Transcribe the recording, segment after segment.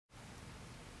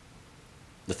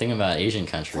The thing about Asian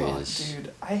countries...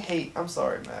 Dude, I hate... I'm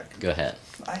sorry, Mac. Go ahead.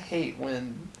 I hate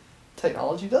when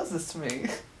technology does this to me.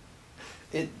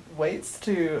 It waits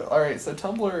to... Alright, so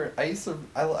Tumblr,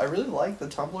 I really like the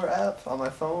Tumblr app on my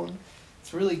phone.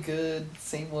 It's really good,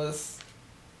 seamless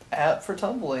app for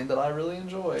tumbling that I really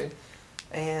enjoy.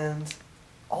 And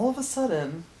all of a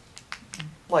sudden,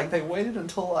 like, they waited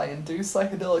until I induced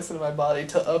psychedelics into my body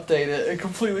to update it and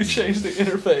completely change the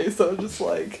interface. So I'm just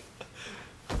like,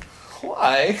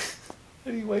 why?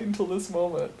 Why do you wait until this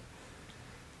moment?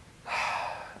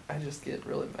 I just get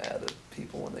really mad at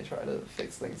people when they try to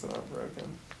fix things that aren't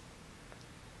broken.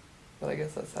 But I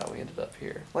guess that's how we ended up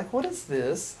here. Like, what is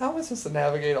this? How am I supposed to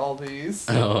navigate all these?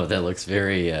 Oh, that looks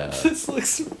very... This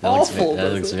looks awful.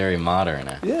 That looks very modern.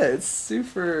 Yeah, it's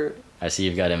super... I see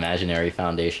you've got Imaginary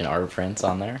Foundation art prints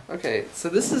on there. Okay, so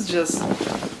this is just...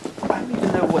 I don't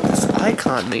even know what this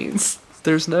icon means.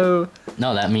 There's no...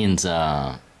 No, that means...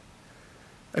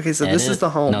 Okay, so edit? this is the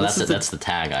home. No, this that's the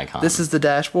tag icon. This is the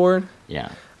dashboard?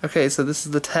 Yeah. Okay, so this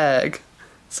is the tag.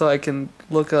 So I can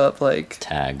look up, like...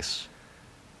 Tags.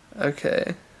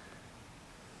 Okay.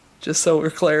 Just so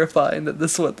we're clarifying that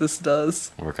this is what this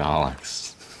does.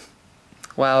 Workaholics.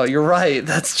 Wow, you're right.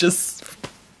 That's just...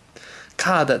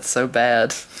 God, that's so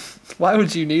bad. Why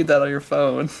would you need that on your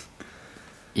phone?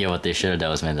 Yeah, what they should have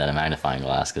done was made that a magnifying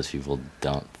glass because people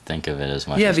don't think of it as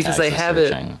much. Yeah, as because tags they for have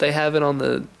searching. it. They have it on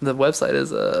the website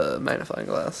as a magnifying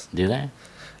glass. Do they?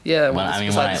 Yeah. When I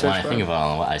think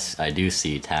about it, I do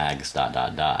see tags ...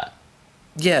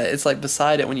 Yeah, it's like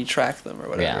beside it when you track them or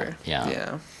whatever.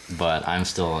 Yeah. But I'm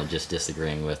still just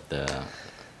disagreeing with the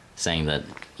saying that,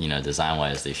 you know,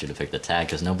 design-wise they should have picked the tag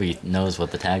because nobody knows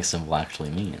what the tag symbol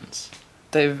actually means.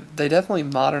 They definitely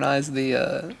modernized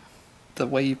the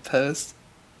way you post.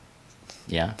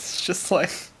 Yeah. It's just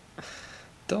like,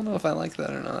 don't know if I like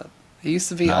that or not. It used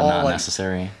to be not like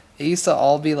necessary. It used to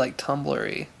all be like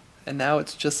Tumblr-y, and now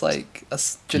it's just like a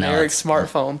generic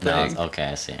smartphone thing. Okay,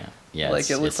 I see. Yeah, like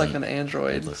it looks like an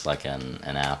Android. It looks like an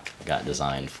app got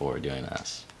designed for doing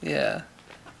this. Yeah.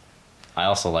 I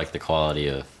also like the quality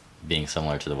of being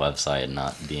similar to the website and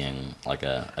not being like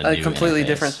a new completely interface.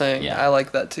 different thing. Yeah. I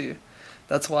like that too.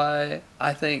 That's why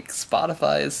I think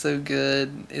Spotify is so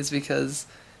good, is because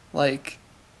like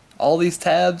all these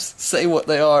tabs say what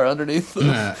they are underneath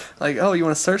them. Like, oh, you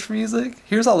want to search for music?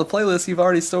 Here's all the playlists you've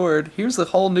already stored. Here's the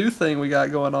whole new thing we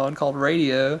got going on called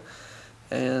radio.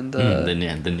 And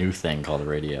the new thing called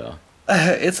radio.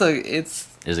 Is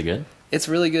it good? It's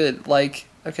really good. Like,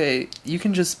 okay, you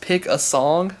can just pick a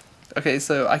song. Okay,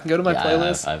 so I can go to my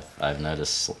playlist. I've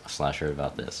noticed / heard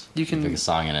about this. You can pick a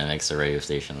song and it makes a radio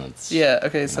station that's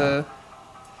so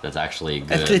that's actually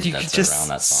good. And then you can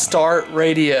just start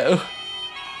radio,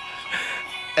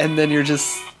 and then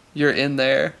you're in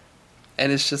there,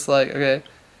 and it's just like, okay,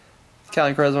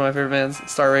 Counting Crows, one of my favorite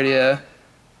bands. Start radio,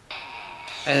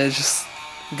 and it just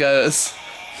goes,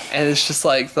 and it's just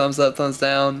like thumbs up, thumbs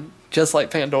down, just like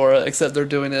Pandora, except they're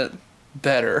doing it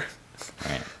better.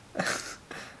 Right.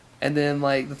 And then,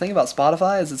 like, the thing about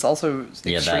Spotify is it's also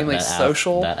extremely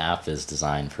social. That app is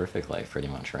designed perfectly, pretty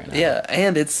much, right now. Yeah,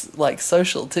 and it's, like,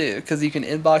 social, too, because you can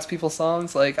inbox people's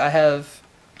songs. Like, I have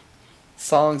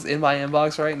songs in my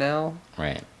inbox right now.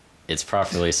 Right. It's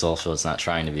properly social. It's not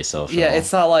trying to be social. Yeah,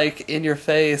 it's not, like, in your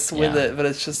face with it, but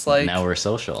it's just, like... Now we're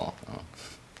social.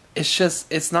 It's just,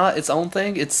 it's not its own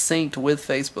thing. It's synced with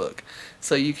Facebook.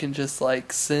 So you can just,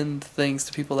 like, send things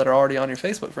to people that are already on your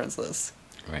Facebook friends list.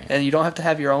 Right. And you don't have to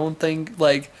have your own thing,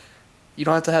 like, you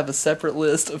don't have to have a separate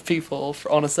list of people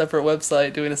on a separate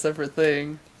website doing a separate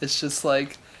thing. It's just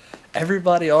like,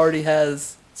 everybody already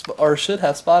has, or should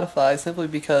have Spotify, simply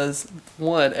because,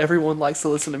 1, everyone likes to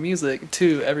listen to music,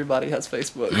 2, everybody has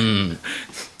Facebook.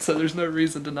 So there's no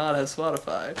reason to not have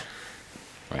Spotify.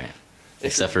 Right.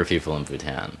 Except for people in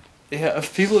Bhutan. Yeah,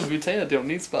 people in Bhutan don't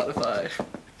need Spotify.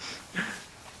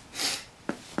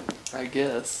 I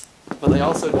guess. But they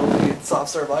also don't need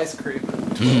soft serve ice cream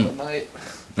at 12 at night.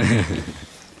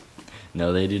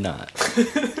 No, they do not.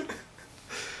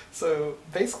 So,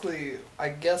 basically, I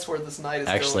guess where this night is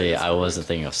Actually, going... I wasn't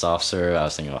thinking of soft serve, I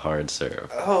was thinking of hard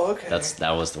serve. Oh, okay.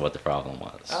 That was what the problem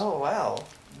was. Oh, wow.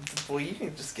 Well, you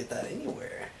can just get that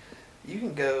anywhere. You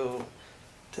can go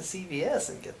to CVS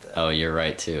and get that. Oh, you're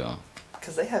right, too.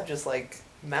 Because they have just, like,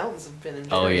 mountains of Ben and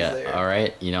Jerry's Oh, yeah. there. All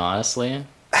right. You know, honestly...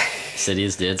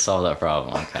 Cities did solve that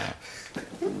problem. Okay.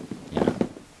 Yeah.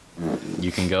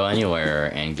 You can go anywhere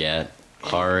and get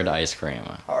hard ice cream.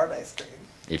 Hard ice cream.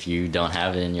 If you don't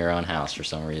have it in your own house for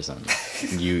some reason,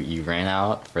 you ran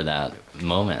out for that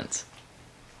moment.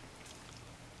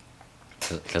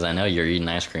 Because I know you're eating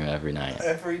ice cream every night.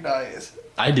 Every night.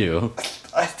 I do.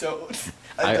 I don't.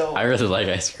 I don't. I really like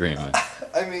ice cream.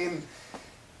 I mean,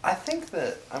 I think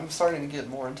that I'm starting to get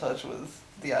more in touch with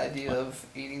the idea of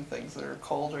eating things that are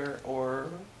colder or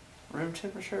room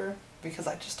temperature, because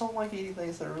I just don't like eating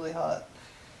things that are really hot.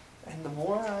 And the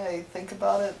more I think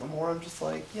about it, the more I'm just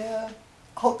like, yeah,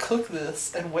 I'll cook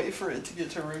this and wait for it to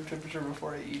get to room temperature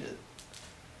before I eat it.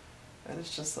 And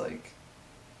it's just like,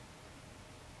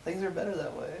 things are better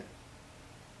that way.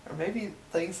 Or maybe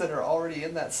things that are already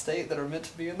in that state, that are meant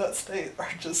to be in that state, are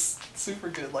just super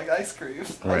good, like ice cream.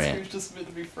 Right. Ice cream's just meant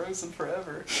to be frozen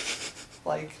forever.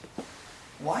 Like,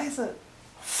 why isn't...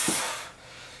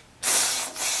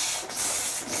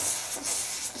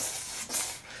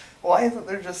 Why isn't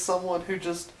there just someone who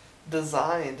just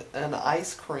designed an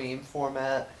ice cream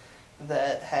format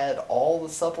that had all the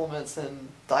supplements and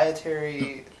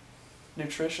dietary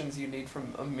nutritions you need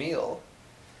from a meal?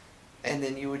 And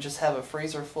then you would just have a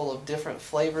freezer full of different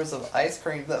flavors of ice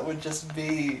cream that would just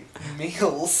be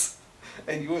meals,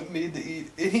 and you wouldn't need to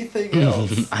eat anything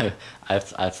else.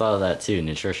 I've thought of that too,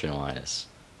 nutrition-wise.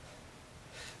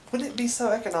 Wouldn't it be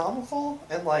so economical?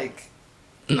 And like,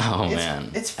 Oh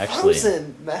man, it's actually,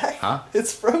 frozen, Mac. Huh?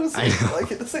 It's frozen. I know.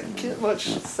 Like, it doesn't get much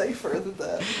safer than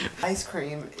that. Ice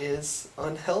cream is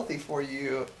unhealthy for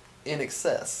you in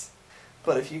excess,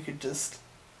 but if you could just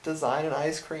design an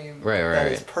ice cream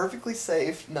that is perfectly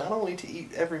safe, not only to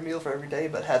eat every meal for every day,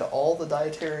 but had all the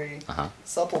dietary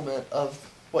supplement of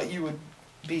what you would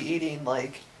be eating,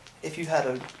 like, if you had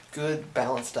a good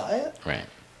balanced diet. Right.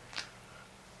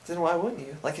 Then why wouldn't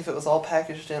you? Like, if it was all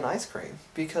packaged in ice cream.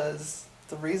 Because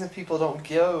the reason people don't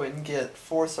go and get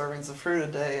 4 servings of fruit a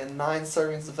day and 9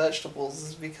 servings of vegetables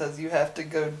is because you have to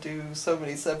go do so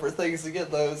many separate things to get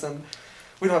those, and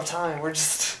we don't have time. I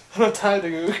don't have time to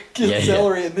go get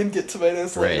celery and then get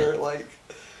tomatoes later. Like,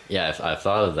 yeah, I've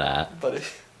thought of that. But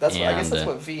I guess that's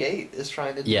what V8 is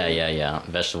trying to do. Yeah.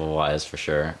 Vegetable-wise, for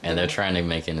sure. And they're trying to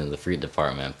make it into the fruit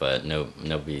department, but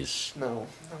nobody's... No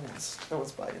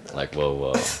one's buying that. Like,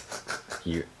 whoa.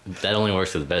 That only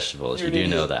works with vegetables. You do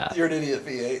know that. You're an idiot,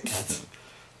 V8.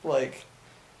 Like,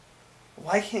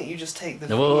 why can't you just take the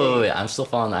V8? Wait. I'm still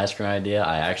following the ice cream idea.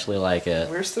 I actually like it.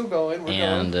 We're still going.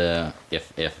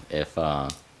 If the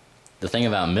thing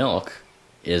about milk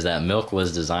is that milk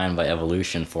was designed by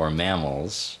evolution for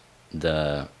mammals.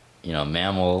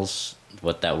 Mammals,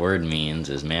 what that word means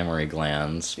is mammary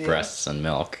glands, breasts, and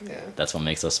milk. Yeah. That's what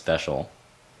makes us special.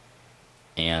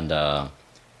 And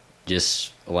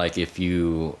just like if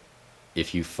you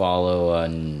follow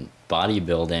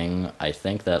bodybuilding, I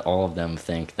think that all of them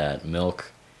think that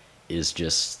milk is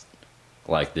just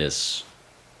like this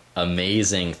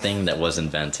amazing thing that was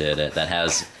invented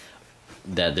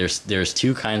that there's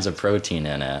 2 kinds of protein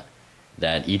in it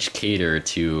that each cater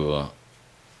to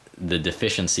the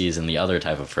deficiencies in the other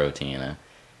type of protein.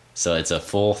 So it's a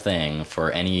full thing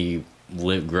for any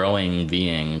growing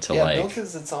being to like... milk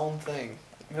is its own thing.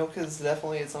 Milk is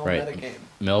definitely its own metagame.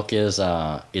 Milk is,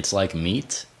 it's like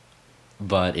meat,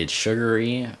 but it's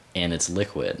sugary and it's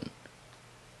liquid.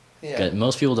 Yeah.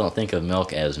 Most people don't think of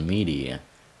milk as meaty,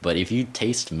 but if you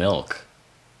taste milk,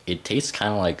 it tastes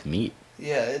kind of like meat.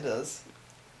 Yeah, it does.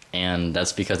 And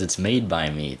that's because it's made by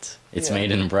meat. It's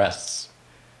made in breasts,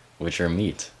 which are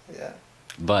meat. Yeah.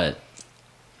 But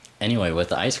anyway, with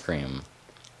the ice cream,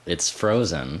 it's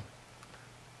frozen.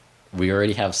 We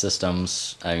already have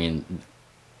systems. I mean,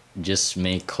 just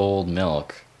make cold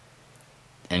milk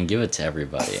and give it to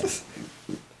everybody.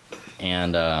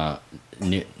 And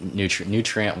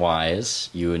nutrient-wise,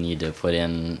 you would need to put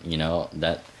in,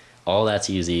 that all that's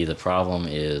easy. The problem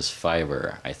is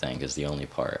fiber, I think, is the only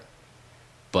part.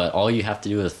 But all you have to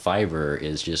do with fiber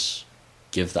is just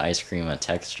give the ice cream a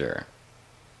texture.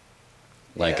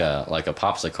 Like a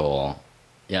popsicle.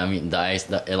 Yeah, I mean,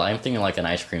 I'm thinking like an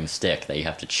ice cream stick that you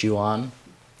have to chew on.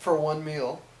 For one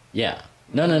meal. Yeah.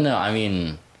 No. I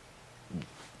mean,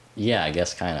 yeah, I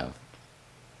guess kind of.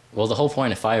 Well, the whole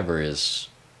point of fiber is,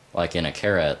 like in a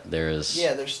carrot, there's...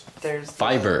 Yeah, there's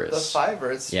fibers. The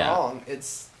fiber is strong. Yeah.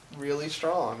 It's really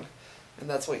strong. And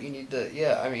that's what you need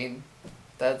to... I mean,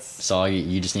 that's... So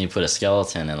you just need to put a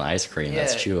skeleton in the ice cream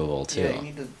that's chewable, too. Yeah, you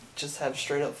need to just have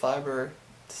straight-up fiber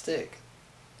stick.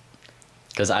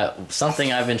 Because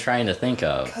something I've been trying to think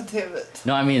of. God damn it.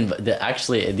 No, I mean,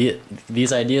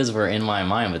 these ideas were in my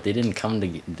mind, but they didn't come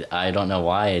to... I don't know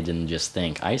why I didn't just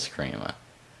think ice cream.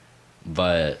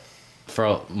 But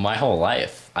for my whole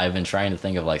life, I've been trying to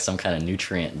think of like some kind of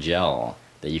nutrient gel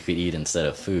that you could eat instead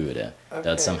of food. That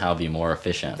would somehow be more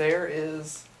efficient. There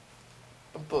is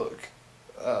a book,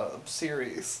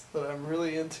 series that I was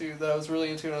really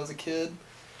into when I was a kid,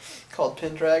 called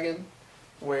Pendragon.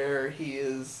 where he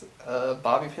is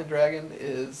Bobby Pendragon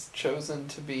is chosen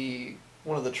to be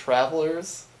one of the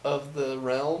travelers of the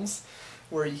realms,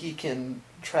 where he can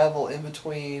travel in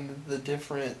between the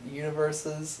different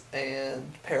universes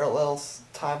and parallel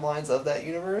timelines of that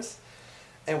universe.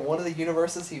 And one of the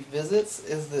universes he visits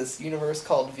is this universe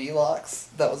called Velox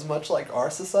that was much like our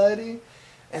society,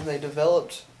 and they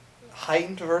developed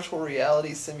heightened virtual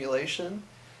reality simulation,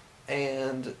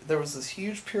 and there was this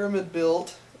huge pyramid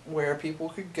built where people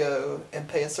could go and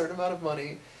pay a certain amount of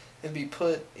money and be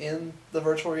put in the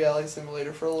virtual reality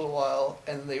simulator for a little while,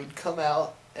 and they would come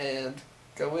out and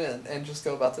go in and just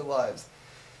go about their lives.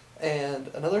 And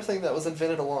another thing that was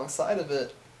invented alongside of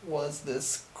it was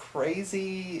this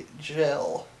crazy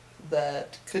gel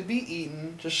that could be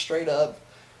eaten just straight up,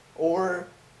 or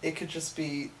it could just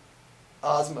be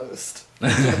osmosed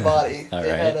into the body. All It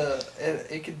right. had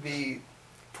it could be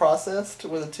processed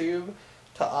with a tube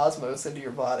to osmose into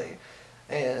your body,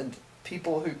 and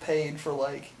people who paid for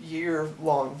like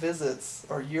year-long visits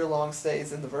or year-long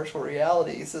stays in the virtual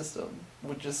reality system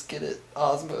would just get it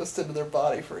osmosed into their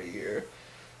body for a year,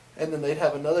 and then they'd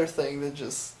have another thing that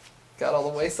just got all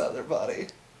the waste out of their body.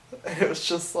 And it was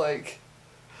just like,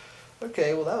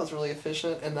 okay, well that was really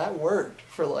efficient, and that worked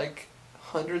for like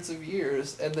hundreds of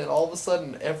years, and then all of a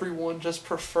sudden everyone just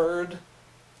preferred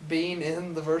being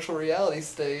in the virtual reality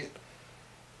state,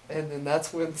 and then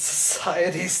that's when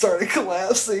society started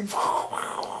collapsing.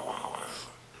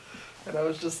 And I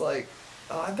was just like,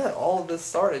 oh, I bet all of this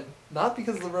started not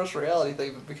because of the virtual reality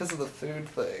thing, but because of the food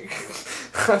thing.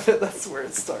 I bet that's where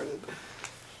it started.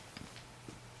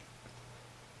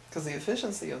 Because the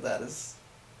efficiency of that is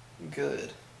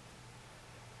good.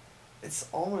 It's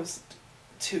almost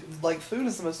too, like, food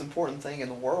is the most important thing in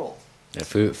the world. Yeah,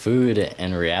 food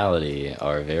and reality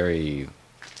are very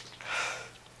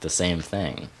the same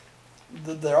thing.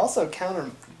 They're also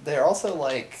they're also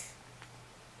like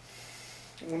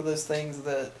one of those things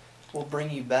that will bring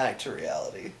you back to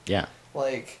reality. Yeah.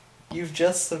 Like, you've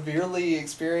just severely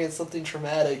experienced something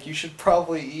traumatic, you should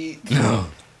probably eat. No.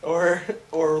 Or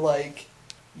like,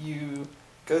 you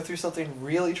go through something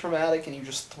really traumatic and you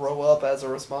just throw up as a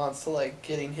response to like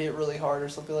getting hit really hard or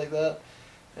something like that.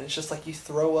 And it's just like you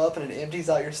throw up and it empties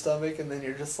out your stomach, and then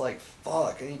you're just like,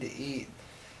 fuck, I need to eat.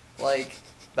 Like,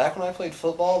 back when I played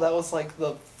football, that was like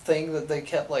the thing that they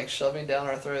kept like shoving down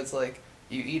our throats, like,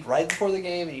 you eat right before the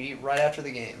game and you eat right after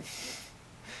the game.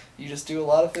 You just do a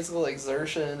lot of physical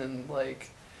exertion, and like,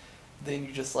 then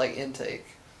you just like intake.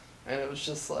 And it was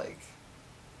just like,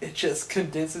 it just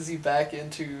condenses you back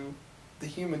into the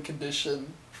human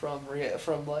condition from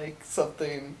like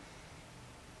something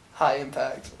high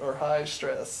impact or high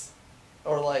stress.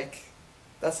 Or like,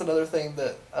 that's another thing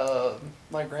that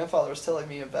my grandfather was telling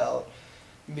me about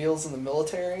meals in the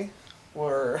military,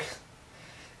 where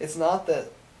it's not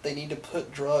that they need to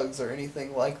put drugs or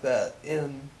anything like that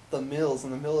in the meals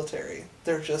in the military.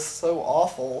 They're just so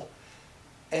awful,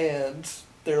 and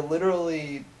they're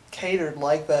literally catered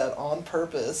like that on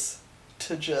purpose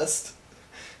to just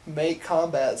make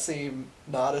combat seem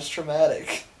not as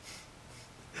traumatic.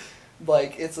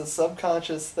 Like, it's a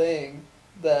subconscious thing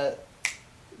that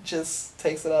just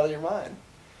takes it out of your mind.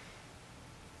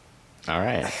 All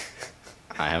right.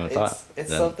 I haven't thought. It's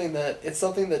then.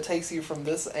 something that takes you from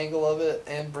this angle of it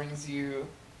and brings you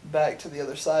back to the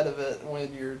other side of it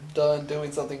when you're done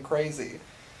doing something crazy.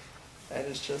 And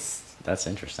it's just, That's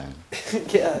interesting.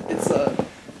 yeah,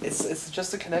 it's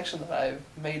just a connection that I've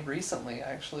made recently,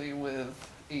 actually, with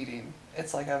eating.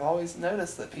 It's like, I've always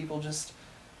noticed that people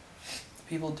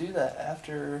do that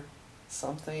after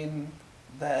something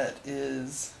that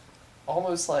is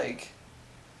almost like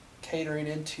catering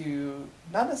into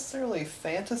not necessarily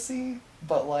fantasy,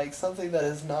 but like something that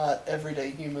is not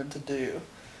everyday human to do.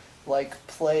 Like,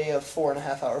 play a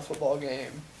 4.5-hour football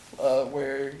game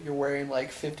where you're wearing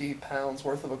like 50 pounds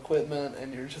worth of equipment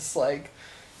and you're just like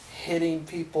hitting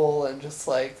people and just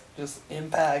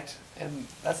impact, and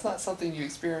that's not something you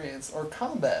experience. Or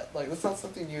combat, like, that's not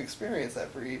something you experience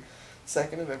every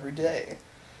second of every day.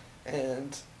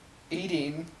 And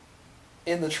eating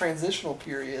in the transitional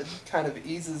period kind of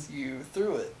eases you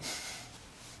through it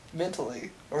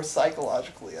mentally, or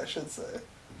psychologically, I should say.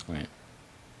 Right.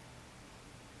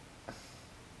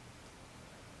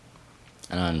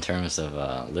 And in terms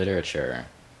of literature,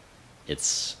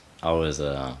 it's always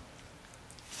a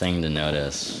thing to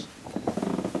notice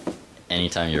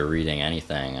anytime you're reading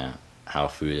anything, how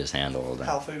food is handled.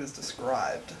 How food is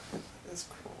described is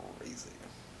crazy.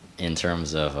 In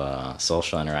terms of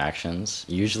social interactions,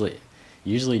 usually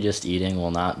just eating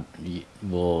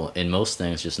will in most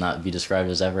things just not be described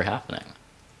as ever happening,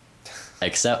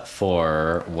 except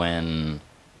for when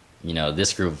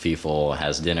this group of people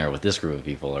has dinner with this group of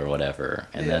people or whatever,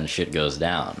 and then shit goes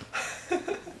down.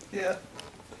 Yeah.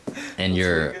 And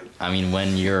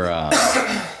when you're,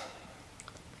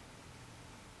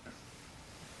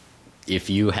 if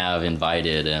you have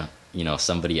invited,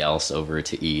 somebody else over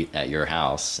to eat at your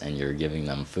house and you're giving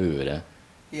them food,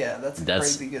 yeah, that's a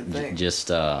crazy good thing. Just,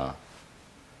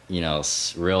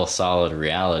 real solid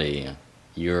reality.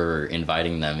 You're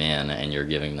inviting them in and you're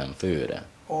giving them food.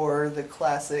 Or the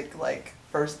classic, like,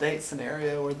 first date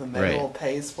scenario where the male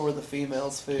pays for the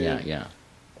female's food. Yeah.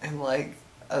 And, like,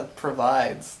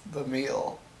 provides the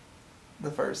meal,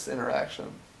 the first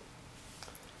interaction.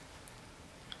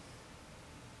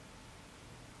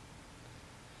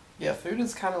 Yeah, food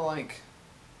is kind of like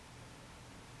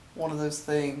one of those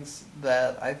things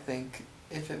that I think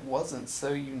if it wasn't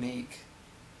so unique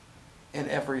in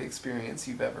every experience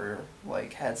you've ever,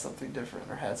 like, had something different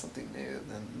or had something new,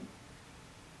 then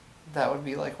that would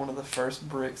be, like, one of the first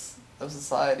bricks of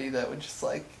society that would just,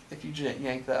 like, if you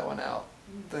yank that one out,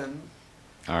 then...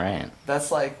 Alright.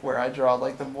 That's, like, where I draw,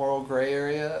 like, the moral gray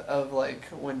area of, like,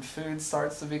 when food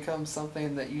starts to become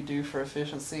something that you do for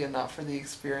efficiency and not for the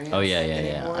experience. Oh, yeah.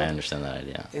 Anymore, I understand that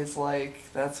idea. it's,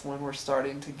 like, that's when we're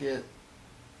starting to get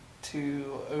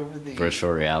to over the...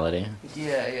 Virtual reality?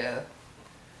 Yeah.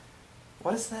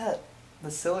 What is that?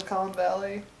 The Silicon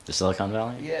Valley? The Silicon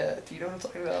Valley? Yeah, do you know what I'm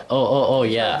talking about? Oh,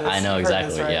 yeah, I know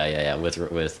exactly. Right? Yeah.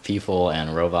 With people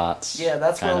and robots. Yeah,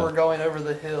 that's where we're going over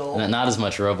the hill. Not as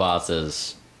much robots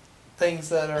as things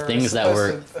that are things that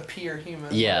were to appear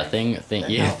human. Yeah, like,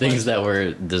 things that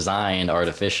were designed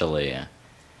artificially,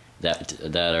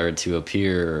 that are to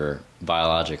appear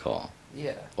biological.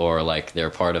 Yeah. Or like they're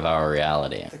part of our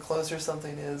reality. The closer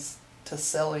something is to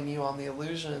selling you on the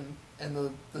illusion,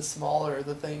 and the smaller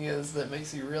the thing is that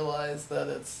makes you realize that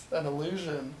it's an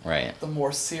illusion, right, the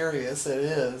more serious it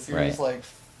is. You're just like,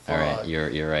 fuck. Alright,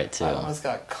 you're right too. I almost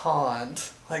got conned.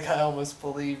 Like, I almost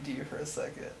believed you for a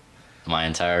second. My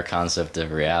entire concept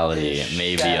of reality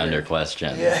may be under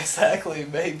question. Yeah, exactly.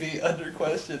 May be under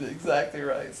question. Exactly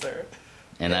right, sir.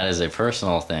 And that is a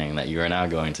personal thing that you are now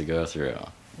going to go through.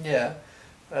 Yeah.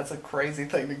 That's a crazy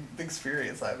thing to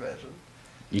experience, I imagine.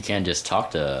 You can't just tell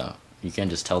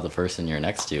the person you're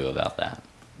next to about that.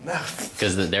 No.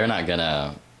 Because they're not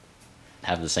gonna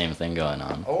have the same thing going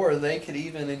on. Or they could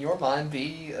even, in your mind,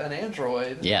 be an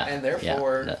android. Yeah. And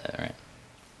therefore... Yeah, right.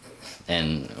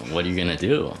 And what are you gonna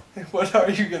do? What are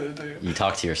you gonna do? You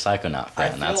talk to your psychonaut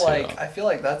friend. I feel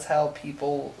like that's how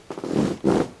people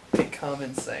become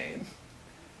insane.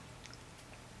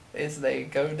 Is they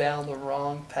go down the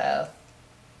wrong path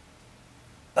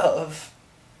of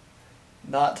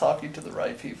not talking to the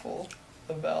right people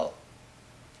about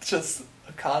just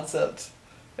a concept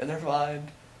in their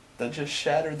mind that just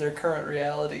shattered their current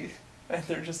reality, and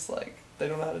they're just like, they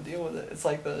don't know how to deal with it. It's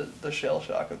like the shell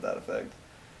shock of that effect.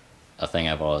 A thing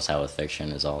I've always had with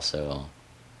fiction is also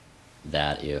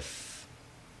that if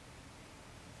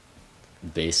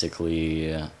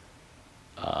basically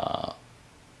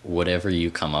whatever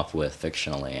you come up with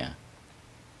fictionally,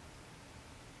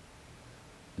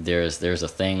 there's a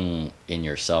thing in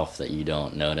yourself that you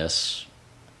don't notice,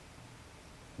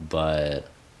 but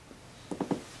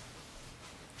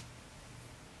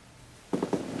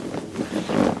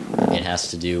it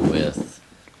has to do with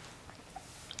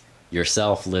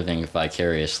yourself living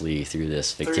vicariously through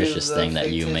this fictitious thing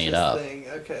that you made up.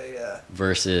 Okay, yeah.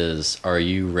 Versus, are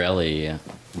you really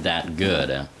that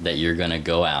good that you're gonna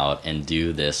go out and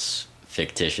do this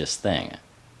fictitious thing?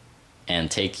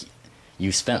 And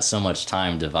you spent so much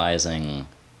time devising,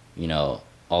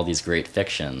 all these great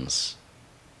fictions.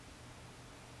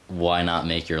 Why not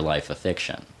make your life a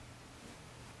fiction?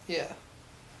 Yeah.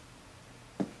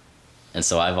 And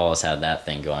so I've always had that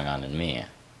thing going on in me.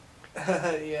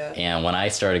 Yeah. And when I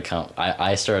started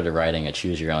I started writing a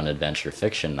choose your own adventure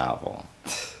fiction novel,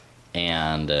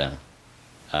 and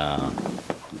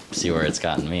see where it's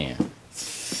gotten me.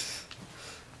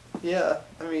 Yeah,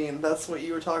 I mean, that's what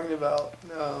you were talking about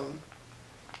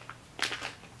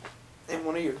in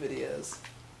one of your videos.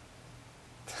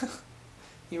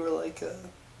 You were like,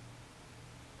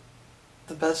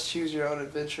 the best choose your own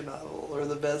adventure novel, or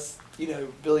the best,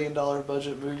 $1 billion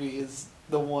budget movie is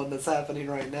the one that's happening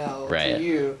right now Right. to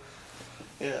you.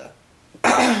 Yeah.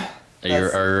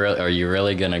 Are you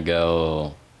really gonna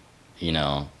go,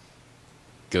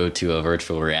 go to a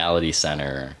virtual reality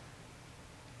center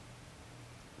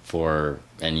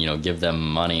and give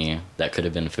them money that could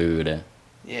have been food?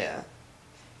 Yeah.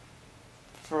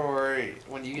 For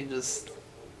when you can just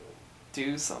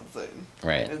do something.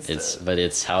 Right.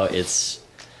 Instead.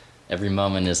 Every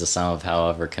moment is a sum of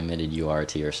however committed you are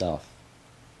to yourself.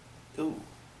 Ooh.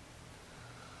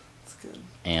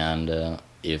 And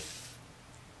if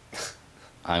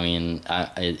I mean,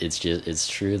 it's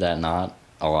true that not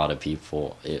a lot of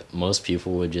people, most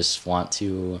people would just want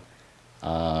to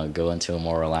go into a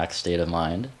more relaxed state of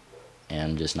mind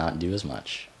and just not do as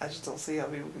much. I just don't see how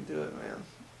people can do it, man.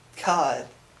 God,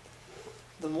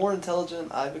 the more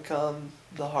intelligent I become,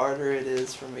 the harder it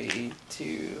is for me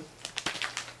to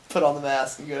put on the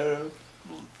mask and go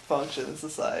to function in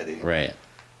society. Right.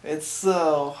 It's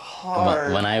so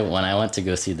hard. When I went to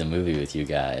go see the movie with you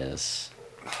guys,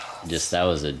 just that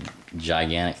was a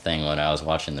gigantic thing. When I was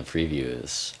watching the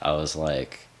previews, I was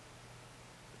like,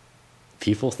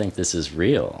 people think this is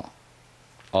real.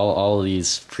 All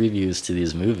these previews to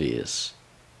these movies,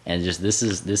 and just this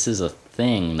is a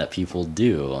thing that people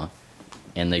do,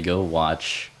 and they go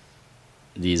watch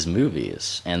these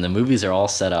movies, and the movies are all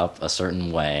set up a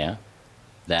certain way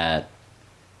that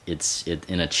it's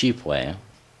in a cheap way.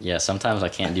 Yeah, sometimes I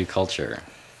can't do culture.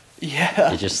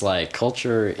 Yeah. It's just like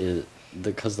culture is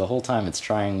because the whole time it's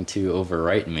trying to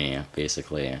overwrite me,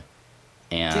 basically.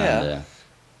 And Yeah.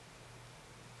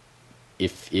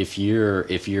 if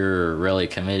you're really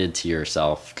committed to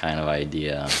yourself kind of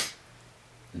idea,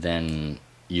 then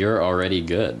you're already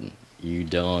good. You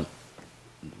don't,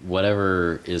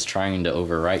 whatever is trying to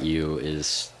overwrite you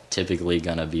is typically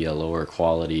going to be a lower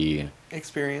quality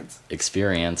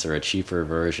experience or a cheaper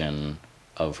version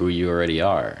of who you already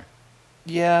are.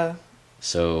 Yeah.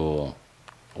 So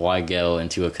why go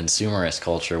into a consumerist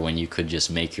culture when you could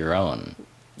just make your own?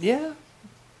 Yeah.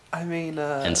 I mean,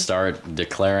 and start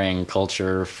declaring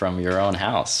culture from your own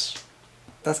house.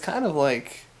 that's kind of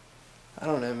like, I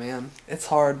don't know, man. It's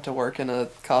hard to work in a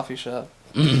coffee shop.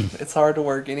 It's hard to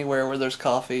work anywhere where there's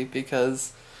coffee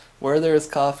because where there is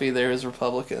coffee, there is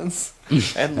Republicans.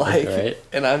 And like, right?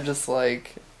 And I'm just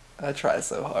like, I try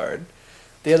so hard.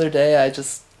 The other day,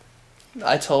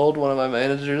 I told one of my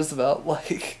managers about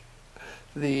like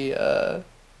the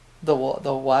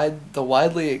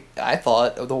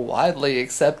widely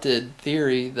accepted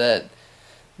theory that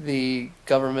the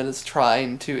government is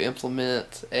trying to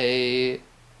implement a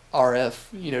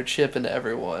RF chip into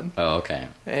everyone. Oh, okay.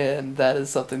 And that is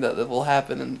something that will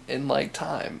happen in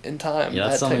time. Yeah,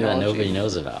 that's something that nobody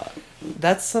knows about.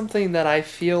 That's something that I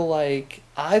feel like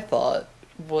I thought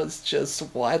was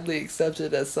just widely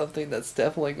accepted as something that's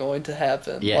definitely going to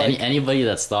happen. Yeah, anybody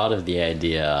that's thought of the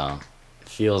idea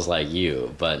feels like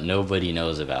you, but nobody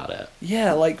knows about it.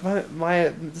 Yeah, like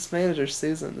this manager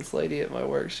Susan, this lady at my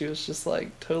work, she was just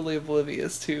like totally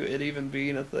oblivious to it even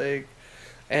being a thing.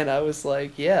 And I was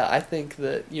like, yeah, I think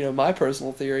that, my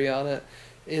personal theory on it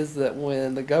is that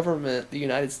when the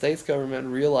United States government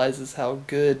realizes how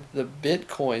good the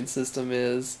Bitcoin system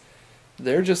is,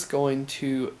 they're just going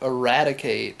to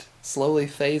slowly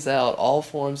phase out all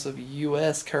forms of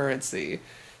U.S. currency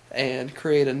and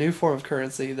create a new form of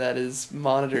currency that is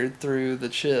monitored through the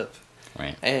chip.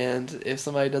 Right. And if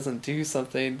somebody doesn't do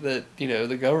something that,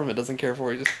 the government doesn't care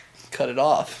for, you just cut it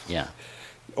off. Yeah.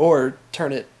 Or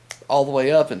turn it all the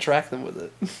way up and track them with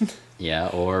it. Yeah,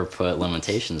 or put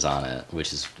limitations on it,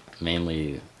 which is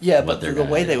mainly but the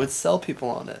way they would sell people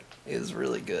on it is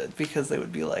really good because they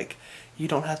would be like, you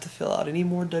don't have to fill out any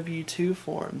more W-2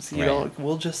 forms.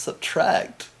 We'll just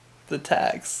subtract the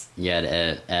tax.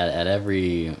 Yeah, at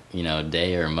every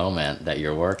day or moment that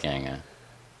you're working,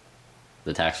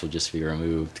 the tax will just be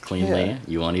removed cleanly. Yeah.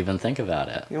 You won't even think about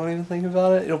it. You won't even think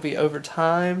about it. It'll be over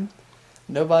time.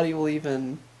 Nobody will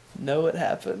even know it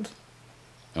happened.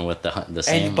 And with the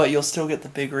same, but you'll still get the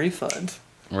big refund.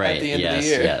 Right. At the end of the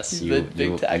year. Yes. You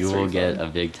will get a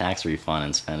big tax refund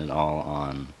and spend it all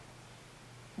on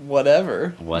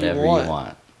whatever you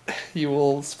want. You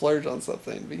will splurge on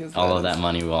something because all of that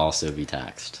money will also be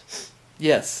taxed.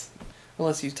 Yes,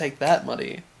 unless you take that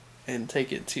money and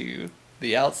take it to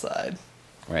the outside.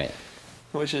 Right.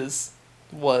 Which is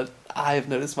what I've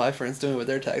noticed my friends doing with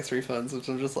their tax refunds, which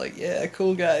I'm just like, yeah,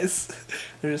 cool guys.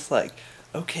 They're just like,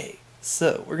 okay,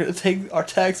 so we're going to take our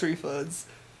tax refunds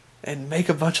and make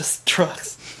a bunch of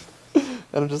trucks. And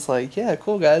I'm just like, yeah,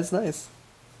 cool guys, nice.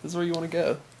 This is where you want to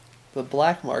go. The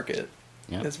black market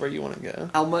is where you want to go.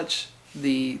 How much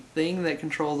the thing that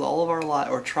controls all of our life,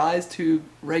 or tries to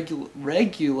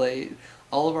regulate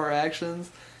all of our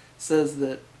actions, says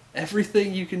that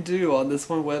everything you can do on this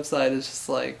one website is just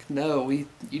like, no,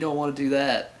 you don't want to do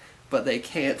that, but they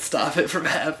can't stop it from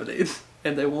happening,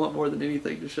 and they want more than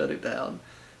anything to shut it down,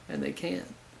 and they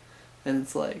can't. And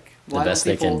it's like, the best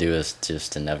they can do is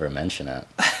just to never mention it.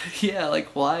 Yeah,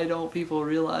 like why don't people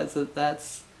realize that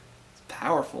that's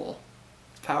powerful?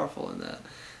 It's powerful in that.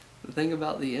 The thing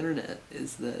about the internet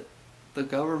is that the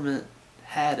government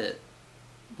had it,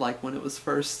 like when it was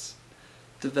first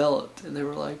developed, and they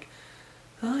were like,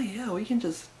 Oh yeah, we can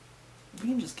just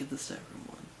give this to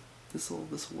everyone. This will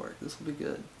work. This will be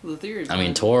good. The theory. I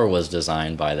mean, Tor was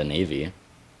designed by the Navy.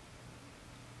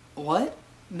 What?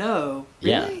 No.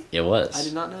 Yeah, Really? it was. I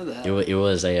did not know that. It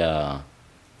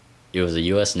was a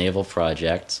U.S. naval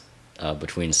project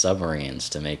between submarines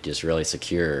to make just really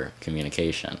secure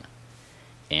communication,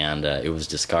 and it was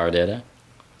discarded.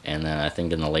 And then I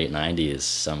think in the late '90s,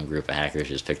 some group of hackers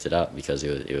just picked it up because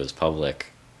it was public,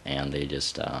 and they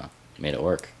just made it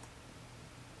work.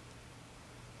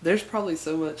 There's probably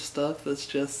so much stuff that's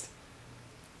just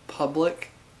public,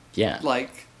 Yeah.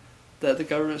 like that the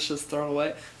government's just thrown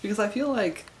away. Because I feel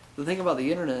like the thing about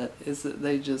the internet is that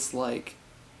they just like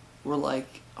were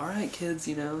like, all right, kids,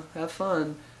 have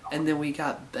fun, and then we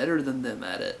got better than them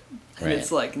at it. And Right.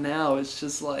 it's like now it's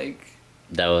just like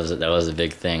That was a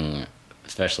big thing,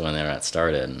 especially when the internet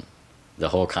started. The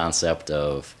whole concept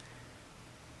of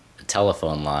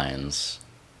telephone lines.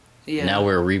 yeah. Now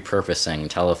we're repurposing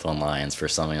telephone lines for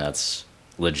something that's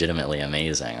legitimately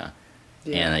amazing,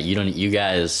 Yeah. and you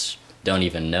guys don't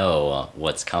even know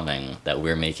what's coming that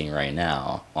we're making right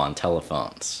now on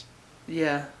telephones.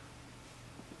 Yeah.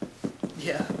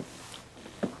 Yeah.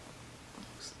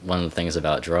 One of the things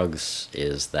about drugs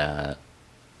is that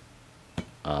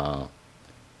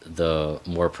the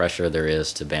more pressure there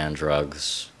is to ban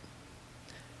drugs,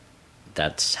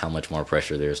 that's how much more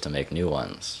pressure there is to make new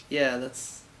ones. Yeah,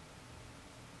 that's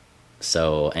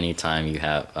So anytime you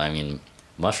have, I mean,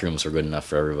 mushrooms were good enough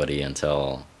for everybody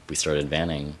until we started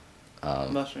banning.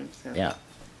 mushrooms. Yeah. Yeah.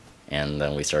 And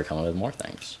then we started coming up with more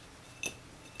things.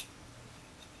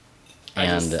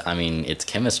 I mean, it's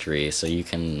chemistry, so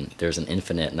there's an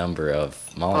infinite number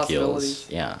of molecules. Possibilities.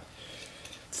 Yeah.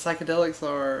 Psychedelics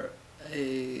are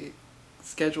a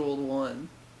scheduled one.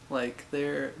 Like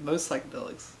most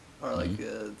psychedelics are like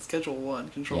a Schedule 1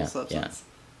 controlled Yeah, yeah. substance.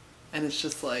 And it's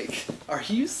just like, are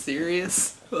you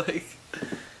serious? Like,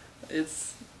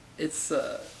 it's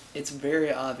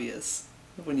very obvious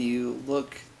when you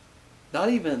look. You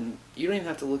don't even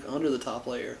have to look under the top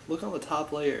layer. Look on the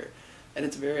top layer, and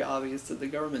it's very obvious that the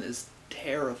government is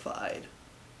terrified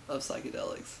of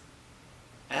psychedelics.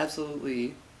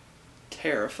 Absolutely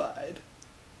terrified.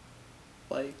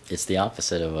 Like, It's the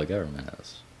opposite of what government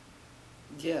is.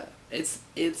 yeah, it's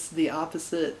the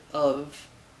opposite of.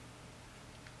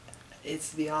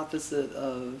 It's the opposite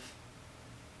of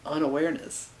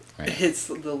unawareness. Right. It's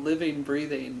the living,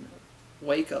 breathing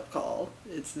wake up call.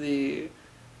 It's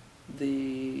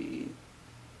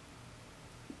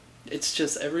it's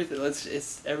just everything.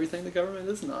 It's everything the government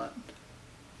is not.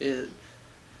 It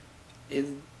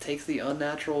takes the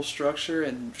unnatural structure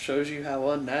and shows you how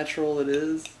unnatural it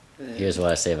is. And Here's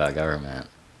what I say about government.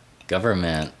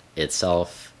 Government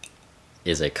itself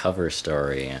is a cover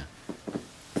story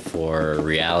for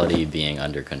reality being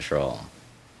under control.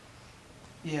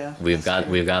 yeah, We've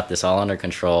got this all under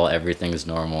control. Everything's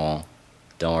normal.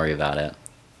 Don't worry about it.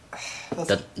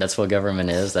 That's what government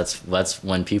is. That's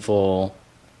when people,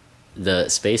 the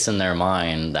space in their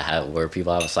mind where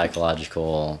people have a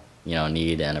psychological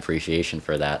need and appreciation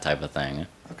for that type of thing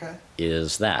okay.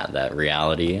 is that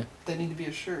reality They need to be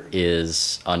assured.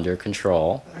 is under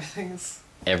control.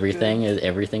 Everything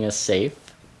is safe.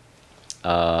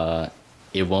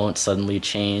 It won't suddenly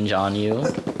change on you.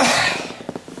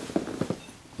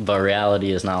 But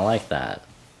reality is not like that.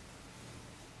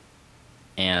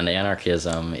 And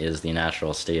anarchism is the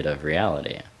natural state of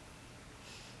reality.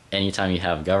 Anytime you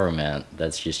have government,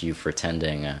 that's just you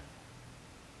pretending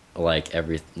like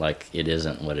it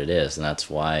isn't what it is, and that's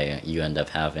why you end up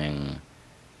having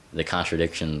the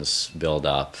contradictions build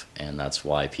up, and that's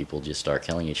why people just start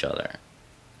killing each other.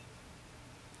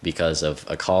 Because of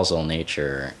a causal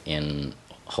nature in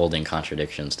holding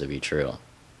contradictions to be true.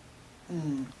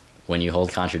 When you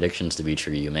hold contradictions to be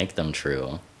true, you make them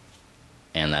true,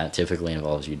 and that typically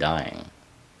involves you dying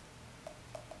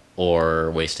or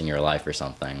wasting your life or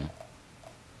something,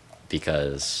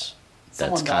 because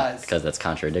that's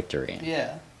contradictory.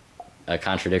 Yeah. A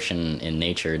contradiction in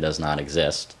nature does not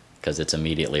exist because it's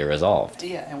immediately resolved.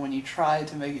 Yeah, and when you try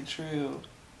to make it true,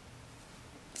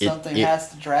 It- something it- has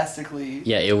to drastically.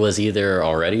 Yeah, it was either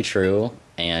already true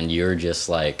and you're just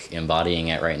like embodying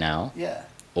it right now, Yeah.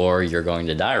 or you're going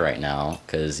to die right now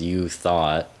because you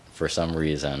thought for some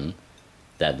reason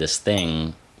that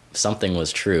something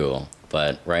was true,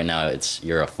 but right now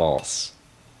you're a false.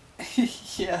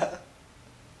 Yeah.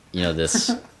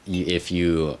 If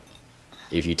you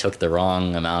took the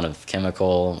wrong amount of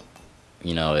chemical,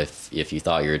 if you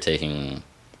thought you were taking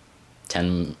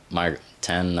 10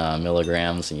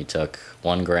 milligrams and you took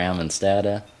 1 gram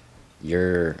instead,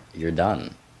 you're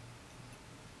done.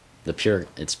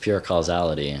 It's pure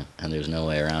causality, and there's no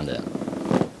way around it.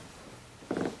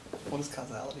 What does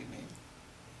causality mean?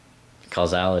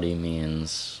 Causality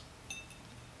means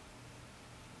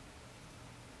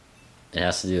it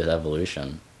has to do with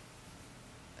evolution,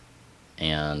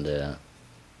 and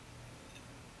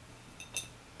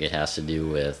it has to do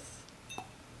with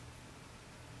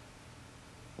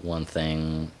one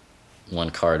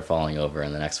card falling over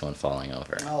and the next one falling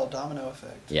over. Oh, domino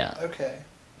effect. Yeah. Okay.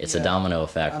 It's a domino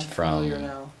effect I'm from. familiar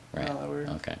now. Right. Now that we're-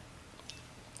 Okay.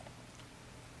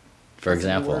 For What's the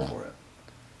example, word for it?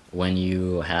 when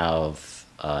you have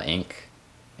ink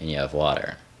and you have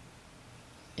water,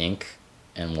 ink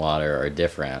and water are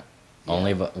different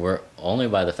only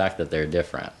by the fact that they're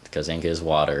different, because ink is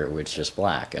water, which is just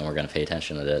black, and we're going to pay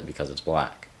attention to it because it's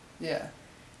black. Yeah.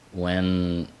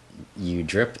 When you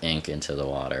drip ink into the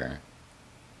water,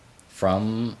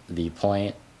 from the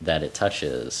point that it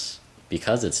touches,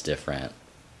 because it's different,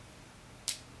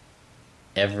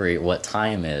 what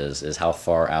time is how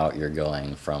far out you're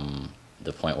going from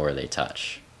the point where they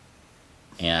touch.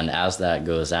 And as that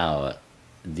goes out,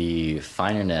 the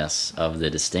fineness of the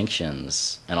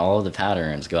distinctions and all of the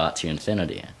patterns go out to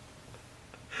infinity.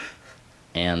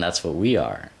 And that's what we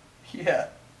are. Yeah.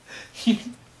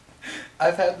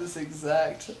 I've had this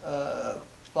exact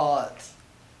thought,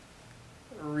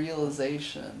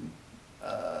 realization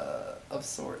of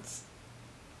sorts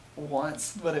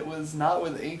once, but it was not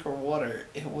with ink or water.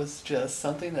 It was just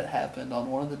something that happened on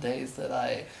one of the days that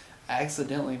I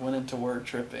accidentally went into work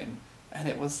tripping, and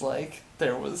it was like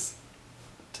there was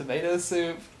tomato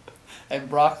soup and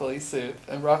broccoli soup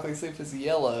is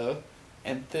yellow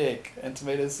and thick, and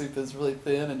tomato soup is really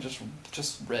thin and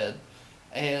just red,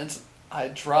 and I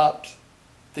dropped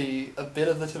a bit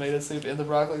of the tomato soup in the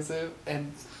broccoli soup,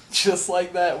 and just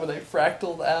like that, when they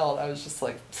fractaled out, I was just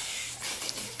like,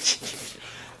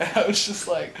 and I was just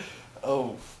like,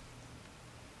 oh,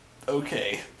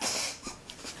 okay.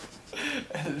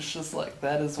 And it's just like,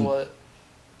 that is what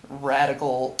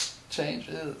radical change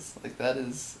is. Like, it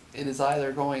is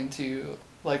either going to,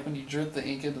 like when you drip the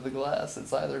ink into the glass,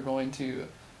 it's either going to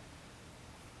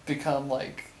become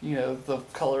like, the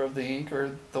color of the ink,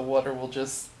 or the water will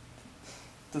just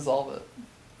dissolve it,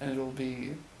 and it'll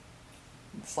be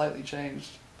slightly changed,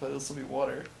 but it'll still be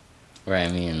water. Right,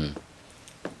 I mean,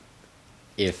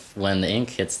 when the ink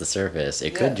hits the surface,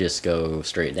 it could just go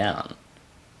straight down.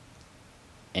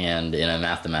 And in a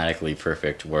mathematically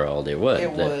perfect world, it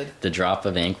would. The drop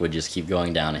of ink would just keep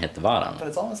going down and hit the bottom. But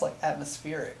it's almost like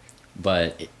atmospheric.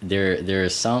 But there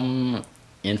is some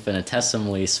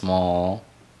infinitesimally small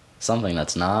something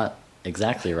that's not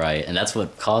exactly right, and that's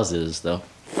what causes the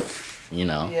everything.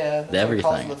 What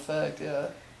causes the effect, yeah.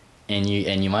 And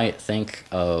you might think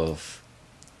of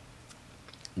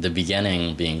the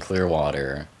beginning being clear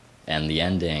water and the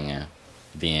ending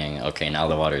being, okay, now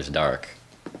the water's dark.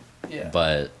 Yeah.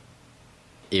 But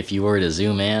if you were to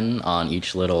zoom in on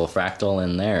each little fractal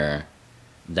in there,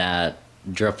 that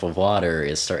drip of water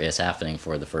is happening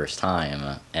for the first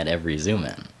time at every zoom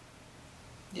in.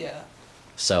 Yeah.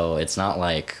 So it's not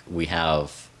like we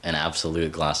have an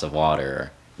absolute glass of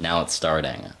water, now it's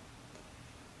starting.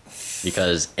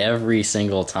 Because every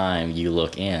single time you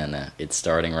look in, it's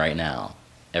starting right now.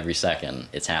 Every second,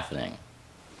 it's happening.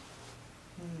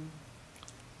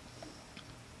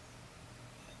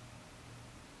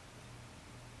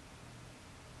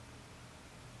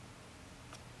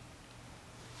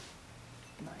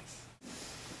 Nice.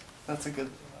 That's a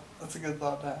good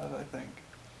thought to have, I think.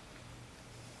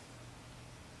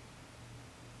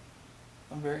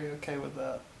 I'm very okay with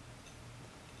that.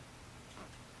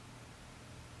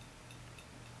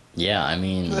 Yeah, I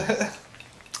mean,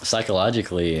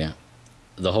 psychologically,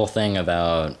 the whole thing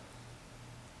about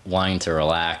wanting to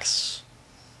relax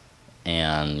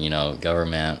and,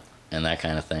 government and that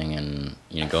kind of thing, and,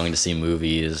 going to see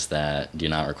movies that do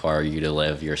not require you to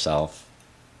live yourself.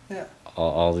 Yeah.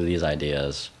 All of these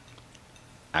ideas.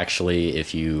 Actually,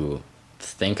 if you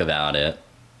think about it,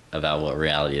 about what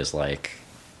reality is like,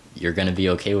 you're going to be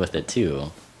okay with it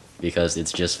too, because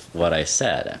it's just what I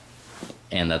said.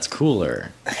 And that's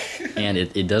cooler. And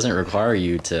it doesn't require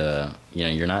you to,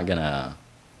 you're not going to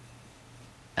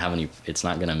it's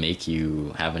not going to make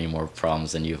you have any more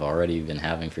problems than you've already been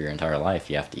having for your entire life.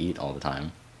 You have to eat all the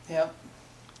time. Yep.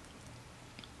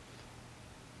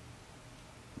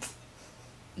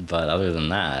 But other than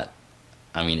that,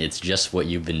 I mean, it's just what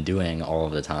you've been doing all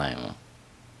of the time.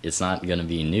 It's not going to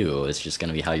be new. It's just going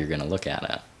to be how you're going to look at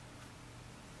it.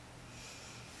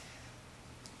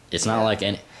 It's not like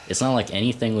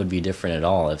anything would be different at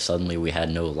all if suddenly we had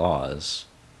no laws.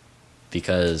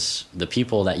 Because the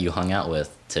people that you hung out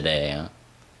with today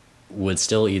would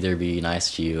still either be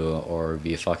nice to you or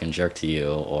be a fucking jerk to you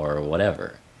or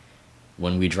whatever.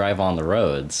 When we drive on the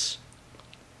roads,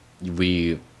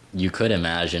 you could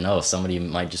imagine, oh, somebody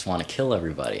might just want to kill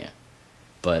everybody.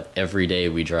 But every day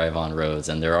we drive on roads,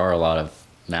 and there are a lot of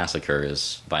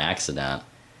massacres by accident,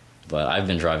 but I've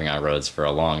been driving on roads for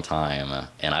a long time,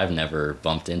 and I've never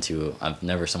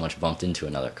so much bumped into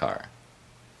another car.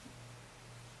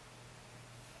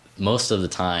 Most of the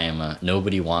time,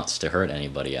 nobody wants to hurt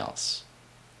anybody else.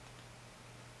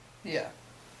 Yeah.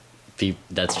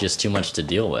 That's just too much to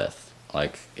deal with.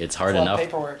 Like, it's hard It's a lot of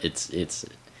enough. paperwork.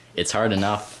 It's hard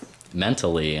enough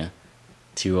mentally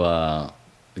to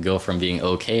go from being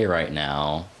okay right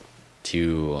now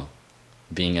to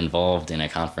being involved in a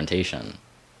confrontation.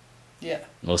 Yeah.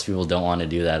 Most people don't want to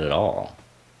do that at all.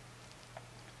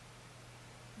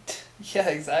 Yeah,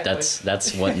 exactly.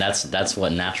 That's what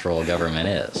natural government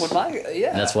is. Yeah.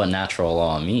 And that's what natural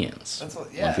law means. That's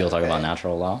what. When people talk about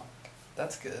natural law.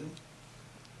 That's good.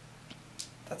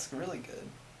 That's really good.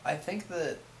 I think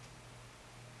that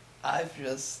I've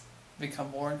just become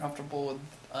more uncomfortable with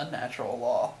unnatural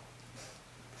law.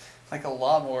 Like a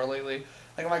lot more lately.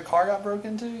 Like when my car got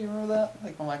broken into, you remember that?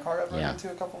 Like when my car got broken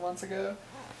into a couple months ago,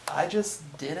 I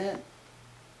just didn't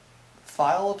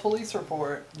file a police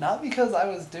report. Not because I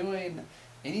was doing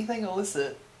anything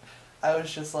illicit. I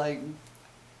was just like,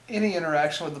 any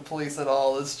interaction with the police at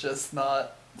all is just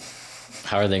not.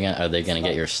 How are they gonna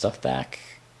get your stuff back?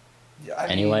 Yeah,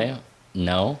 anyway,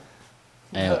 no.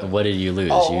 And what did you lose?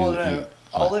 Oh, well, no.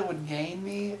 All it would gain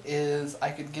me is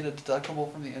I could get a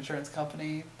deductible from the insurance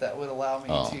company that would allow me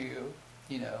to,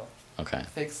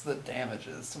 fix the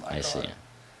damages to my car. I see.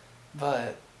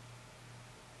 But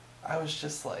I was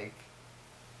just like,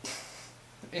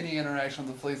 any interaction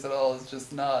with the police at all is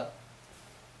just not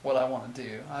what I want to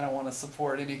do. I don't want to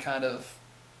support any kind of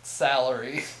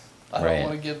salary. I don't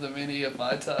want to give them any of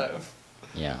my time.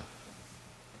 Yeah.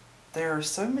 There are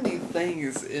so many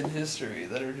things in history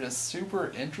that are just super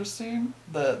interesting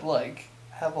that, like,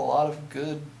 have a lot of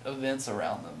good events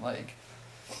around them. Like,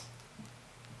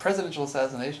 presidential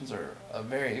assassinations are a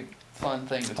very fun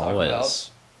thing to talk about.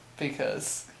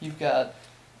 Because you've got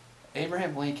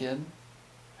Abraham Lincoln,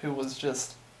 who was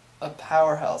just a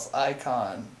powerhouse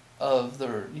icon of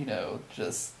the,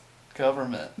 just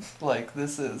government. Like,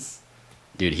 this is...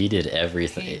 Dude, he did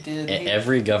everything.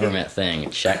 Every government thing.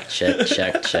 Check, check,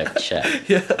 check, check, check.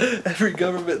 Yeah, every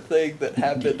government thing that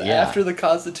happened after the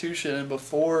Constitution and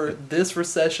before this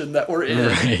recession that we're in.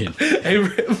 Right.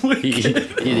 Abraham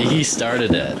Lincoln. He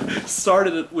started it.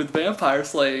 Started it with vampire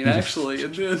slaying, actually,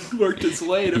 and then worked his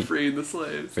way to freeing the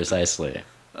slaves. Precisely.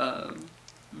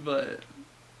 But,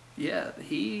 yeah,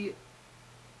 he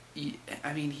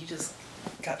just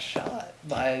got shot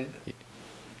by...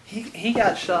 He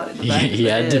got shot in the back of the head. He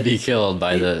had to be killed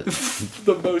by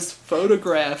the most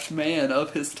photographed man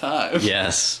of his time.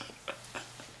 Yes.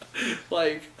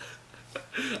 Like,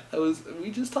 we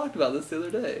just talked about this the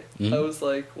other day. Mm-hmm. I was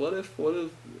like, what if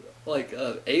like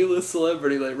a A-list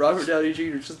celebrity like Robert Downey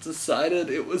Jr. just decided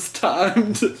it was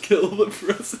time to kill the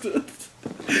president?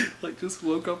 Like, just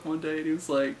woke up one day and he was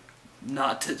like,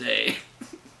 not today.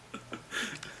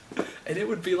 And it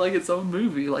would be like its own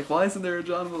movie. Like, why isn't there a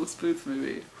John Wilkes Booth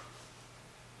movie?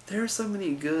 There are so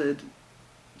many good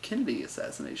Kennedy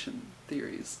assassination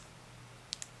theories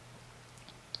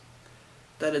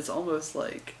that it's almost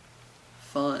like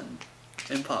fun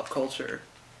in pop culture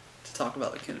to talk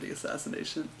about the Kennedy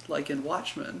assassination. Like in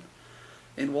Watchmen.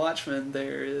 In Watchmen,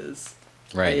 there is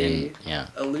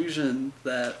illusion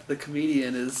that the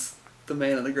comedian is the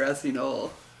man on the grassy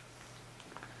knoll,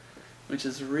 which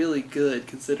is really good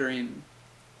considering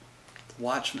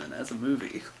Watchmen as a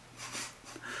movie.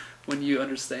 When you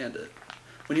understand it.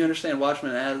 When you understand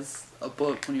Watchmen as a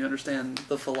book, when you understand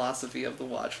the philosophy of the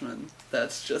Watchmen,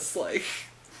 that's just like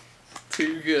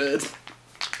too good.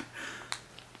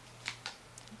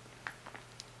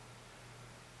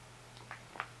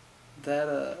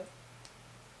 That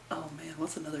oh man,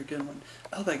 what's another good one?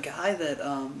 Oh, that guy that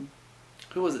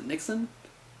who was it? Nixon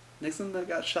that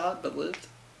got shot but lived?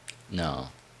 No.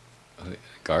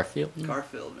 Garfield?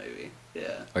 Garfield, maybe.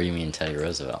 Yeah. Or you mean Teddy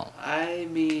Roosevelt? I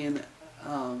mean,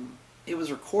 it was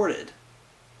recorded.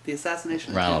 The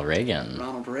assassination Ronald Reagan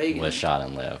was shot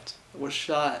and lived. Was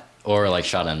shot. Or like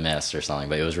shot and missed or something,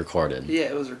 but it was recorded. Yeah,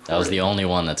 it was recorded. That was the only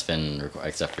one that's been recorded,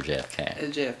 except for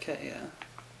JFK. JFK, yeah.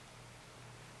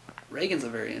 Reagan's a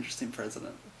very interesting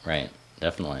president. Right,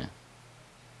 definitely.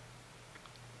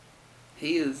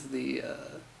 He is the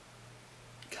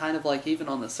kind of like, even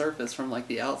on the surface, from like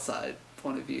the outside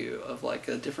point of view of like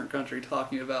a different country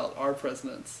talking about our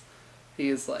presidents, he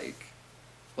is like,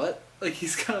 what? Like,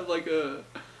 he's kind of like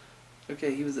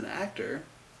okay, he was an actor,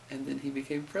 and then he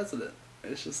became president.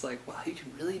 It's just like, wow, you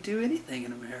can really do anything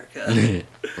in America.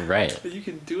 Right. You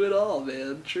can do it all,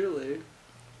 man. Truly.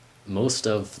 Most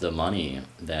of the money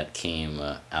that came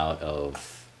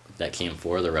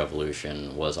for the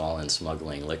revolution was all in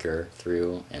smuggling liquor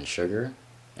through, and sugar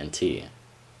and tea,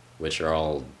 which are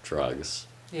all drugs.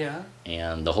 Yeah.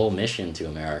 And the whole mission to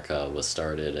America was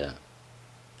started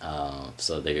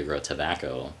so they could grow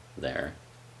tobacco there,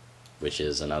 which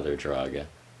is another drug.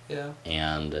 Yeah.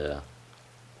 And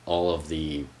all of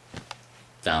the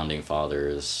founding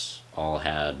fathers all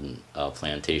had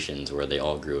plantations where they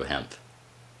all grew hemp.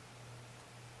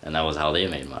 And that was how they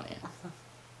made money.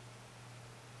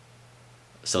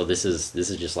 So this is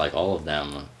just like all of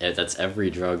them. That's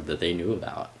every drug that they knew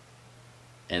about.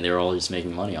 And they were all just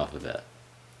making money off of it.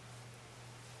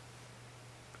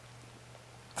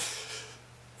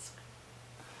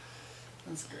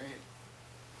 That's great.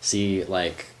 See,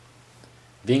 like,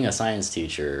 being a science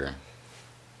teacher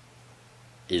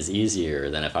is easier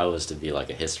than if I was to be like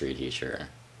a history teacher.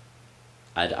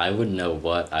 I wouldn't know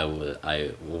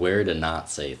where to not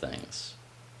say things.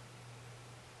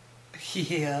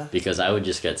 Yeah. Because I would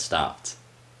just get stopped.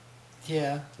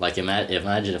 Yeah. Like,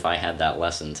 imagine if I had that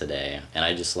lesson today, and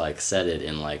I just, like, said it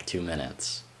in, like, 2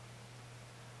 minutes.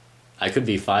 I could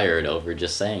be fired over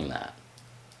just saying that.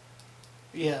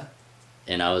 Yeah.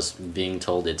 And I was being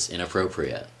told it's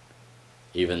inappropriate.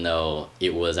 Even though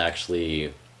it was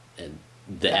actually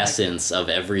the essence of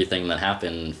everything that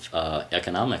happened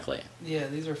economically. Yeah,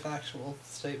 these are factual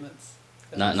statements.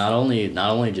 Not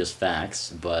only just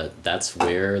facts, but that's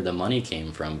where the money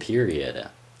came from, period,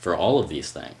 for all of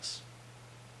these things.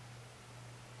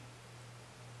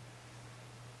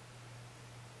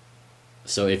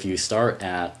 So if you start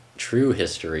at true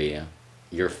history,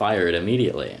 you're fired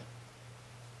immediately.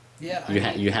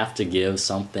 Yeah, You have to give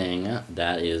something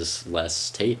that is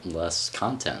less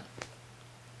content.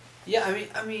 Yeah,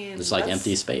 I mean. It's like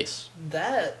empty space.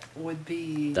 That would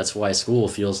be. That's why school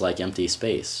feels like empty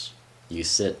space. You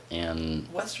sit and.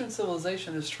 Western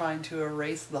civilization is trying to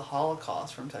erase the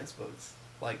Holocaust from textbooks.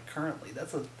 Like, currently.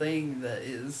 That's a thing that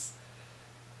is.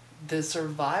 The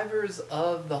survivors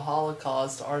of the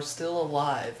Holocaust are still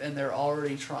alive, and they're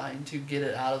already trying to get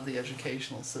it out of the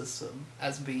educational system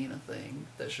as being a thing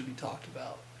that should be talked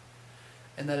about.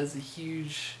 And that is a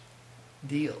huge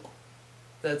deal.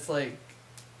 That's like.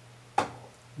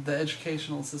 The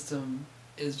educational system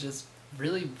is just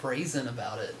really brazen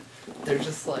about it. They're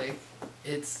just like,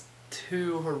 it's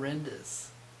too horrendous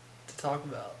to talk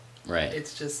about. Right.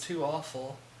 It's just too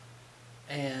awful.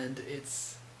 And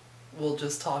we'll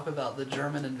just talk about the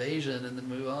German invasion and then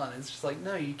move on. It's just like,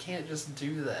 no, you can't just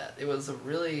do that. It was a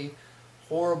really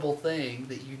horrible thing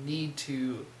that you need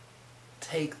to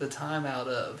take the time out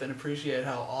of and appreciate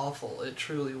how awful it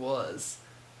truly was.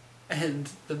 And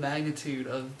the magnitude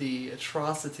of the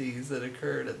atrocities that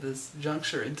occurred at this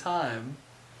juncture in time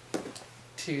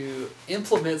to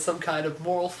implement some kind of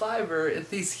moral fiber in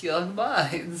these young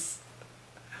minds.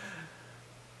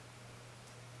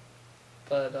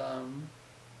 But,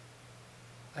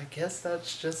 I guess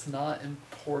that's just not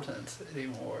important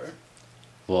anymore.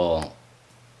 Well,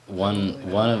 one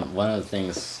of the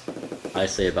things I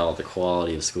say about the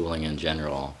quality of schooling in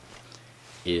general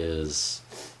is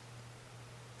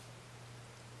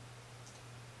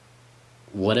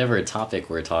whatever topic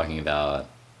we're talking about,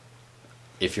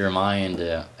 if your mind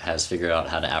has figured out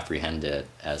how to apprehend it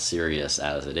as serious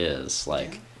as it is,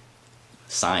 like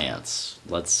science,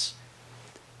 let's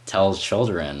tell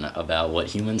children about what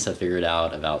humans have figured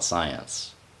out about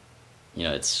science. You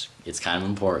know, it's kind of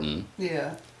important.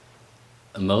 Yeah.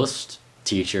 Most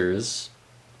teachers,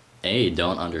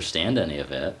 don't understand any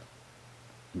of it.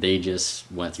 They just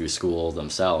went through school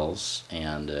themselves,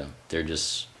 and they're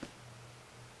just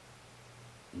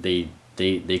they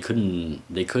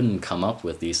couldn't come up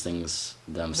with these things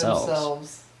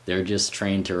themselves. They're just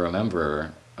trained to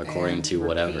remember according and to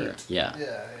whatever. repeat. Yeah.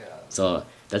 Yeah. So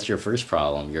that's your first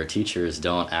problem. Your teachers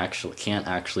can't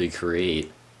actually create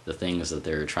the things that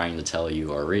they're trying to tell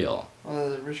you are real.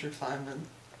 Well, Richard Feynman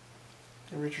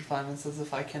says,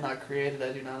 if I cannot create it,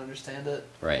 I do not understand it.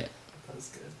 Right. That was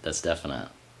good. That's definite.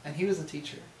 And he was a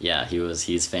teacher. Yeah,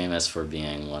 he's famous for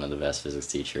being one of the best physics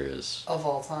teachers of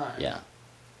all time. Yeah.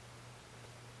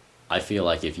 I feel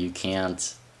like if you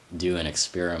can't do an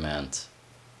experiment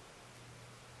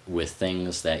with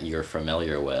things that you're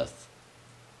familiar with,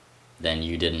 then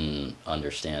you didn't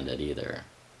understand it either.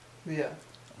 Yeah.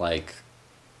 Like,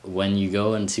 when you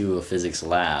go into a physics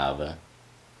lab,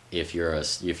 if you're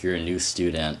a new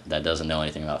student that doesn't know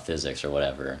anything about physics or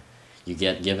whatever, you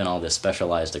get given all this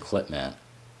specialized equipment,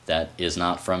 that is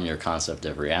not from your concept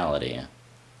of reality,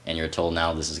 and you're told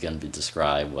now this is going to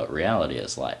describe what reality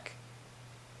is like.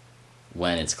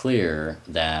 When it's clear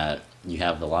that you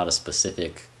have a lot of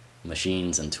specific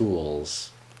machines and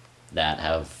tools that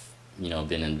have,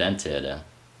 been invented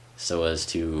so as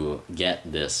to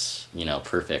get this,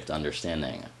 perfect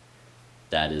understanding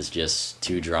that is just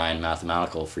too dry and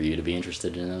mathematical for you to be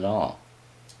interested in at all.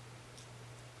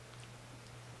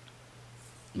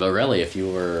 But really, if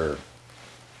you were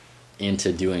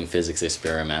into doing physics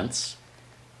experiments,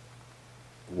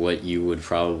 what you would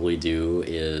probably do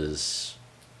is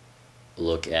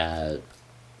look at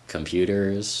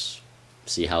computers,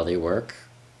 see how they work,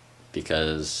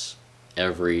 because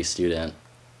every student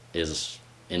is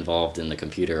involved in the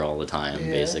computer all the time,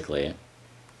 basically.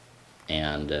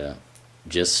 And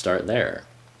just start there.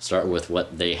 Start with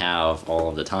what they have all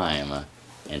of the time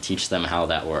and teach them how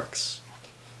that works.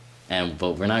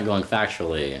 But we're not going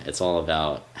factually, it's all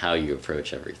about how you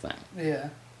approach everything. Yeah.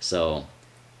 So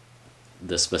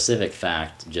the specific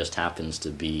fact just happens to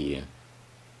be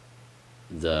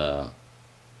the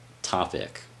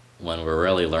topic when we're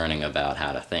really learning about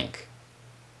how to think,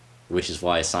 which is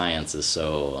why science is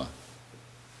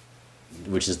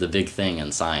which is the big thing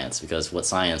in science, because what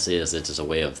science is, it's just a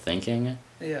way of thinking.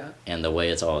 Yeah. And the way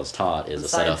it's always taught is a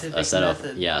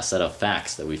set of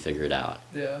facts that we figured out.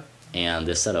 Yeah. And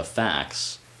this set of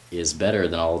facts is better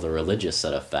than all the religious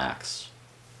set of facts.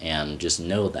 And just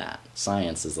know that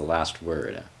science is the last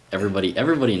word. Everybody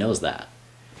knows that.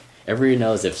 Everybody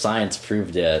knows if science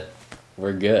proved it,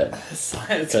 we're good.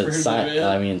 Science proved it.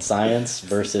 I mean, science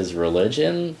versus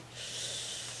religion.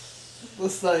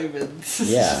 Let's not even.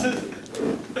 Yeah.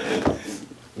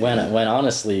 When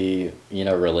honestly,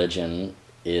 religion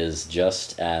is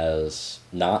just as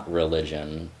not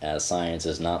religion as science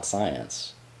is not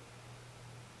science.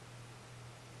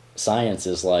 Science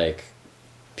is like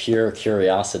pure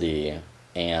curiosity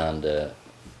and a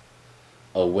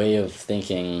way of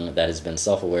thinking that has been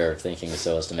self-aware of thinking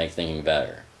so as to make thinking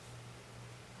better.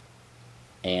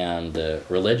 And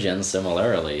religion,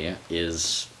 similarly,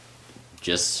 is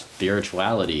just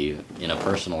spirituality in a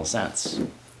personal sense.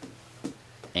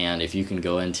 And if you can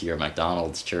go into your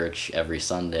McDonald's church every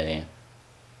Sunday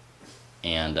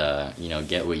and,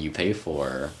 get what you pay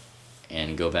for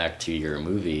and go back to your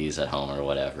movies at home or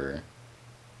whatever,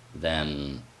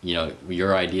 then,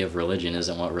 your idea of religion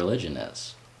isn't what religion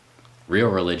is. Real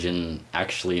religion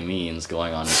actually means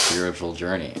going on a spiritual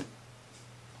journey.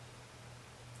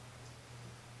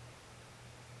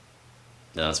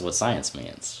 That's what science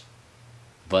means.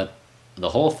 But the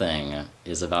whole thing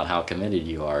is about how committed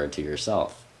you are to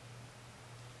yourself.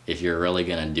 If you're really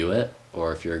going to do it,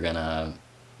 or if you're going to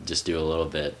just do a little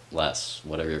bit less,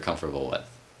 whatever you're comfortable with.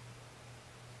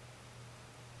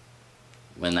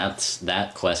 When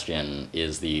that question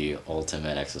is the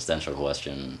ultimate existential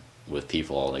question with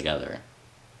people altogether.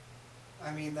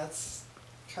 I mean, that's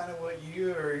kind of what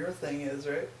your thing is,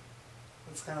 right?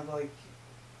 It's kind of like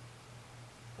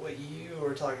what you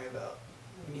were talking about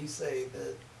when you say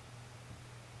that,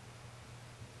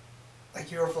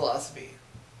 like, your philosophy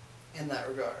in that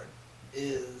regard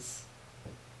is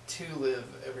to live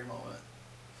every moment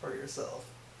for yourself.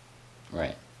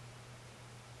 Right.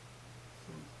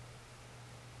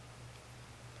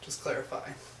 Just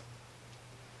clarifying.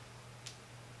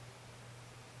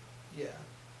 Yeah.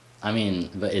 I mean,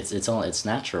 but it's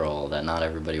natural that not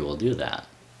everybody will do that.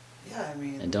 Yeah, I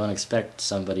mean. And don't expect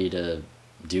somebody to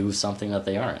do something that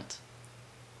they aren't.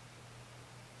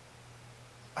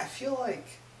 I feel like.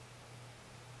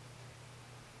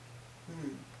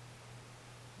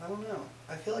 I don't know.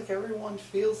 I feel like everyone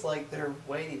feels like they're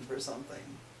waiting for something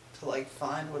to, like,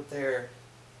 find what they're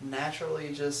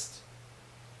naturally just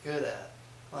good at.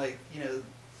 Like,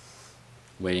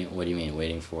 Waiting. What do you mean?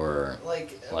 Waiting for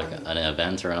an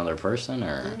event or another person,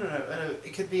 or? No.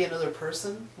 It could be another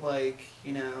person, like,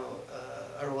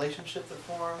 a relationship that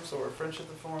forms, or a friendship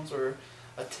that forms, or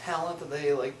a talent that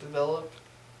they, like, develop,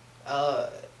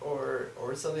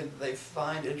 or something that they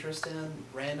find interest in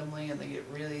randomly and they get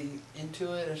really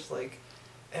into it. It's like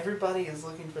everybody is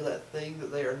looking for that thing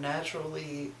that they are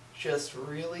naturally just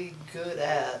really good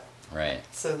at. Right.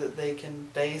 So that they can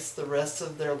base the rest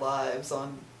of their lives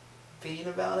on being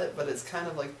about it, but it's kind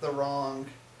of like the wrong...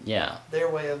 Yeah. Their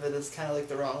way of it is kind of like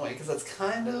the wrong way, because that's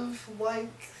kind of like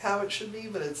how it should be,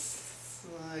 but it's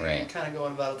right. kind of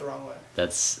going about it the wrong way.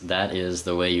 That is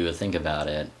the way you would think about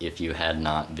it if you had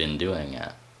not been doing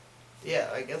it. Yeah,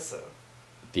 I guess so.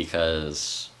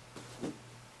 Because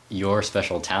your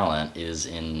special talent is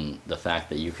in the fact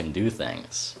that you can do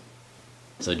things.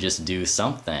 So just do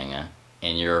something,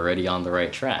 and you're already on the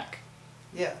right track.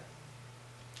 Yeah.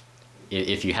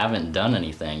 if you haven't done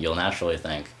anything, you'll naturally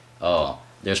think, oh,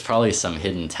 there's probably some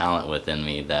hidden talent within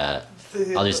me that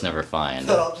I'll just never find.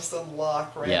 That I'll just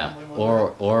unlock Yeah, randomly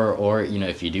one day. or you know,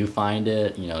 if you do find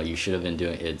it, you know, you should have been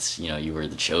doing it's, you know, you were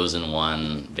the chosen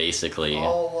one, basically.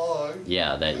 All along.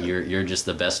 Yeah, that you're just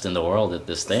the best in the world at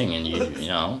this thing, and you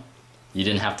know, you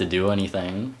didn't have to do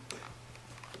anything.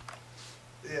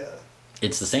 Yeah.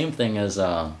 It's the same thing as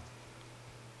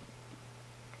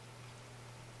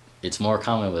it's more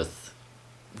common with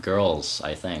girls,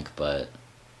 I think, but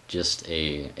just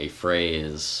a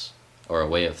phrase or a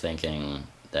way of thinking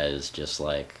that is just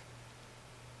like,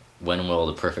 when will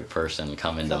the perfect person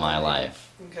come into my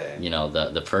life? Okay. You know,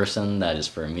 the person that is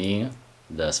for me,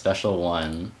 the special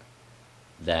one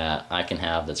that I can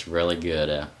have that's really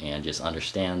good and just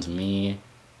understands me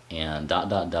and dot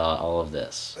dot dot all of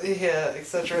this. Yeah,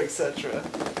 etc., etc.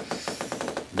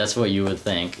 That's what you would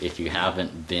think if you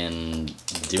haven't been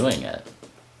doing it.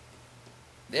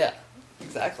 Yeah,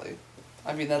 exactly.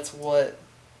 I mean, that's what...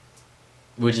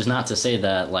 Which is not to say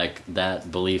that like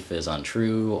that belief is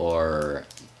untrue or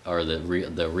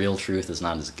the real truth is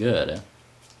not as good.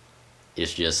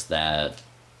 It's just that.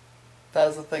 That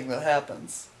is the thing that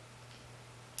happens.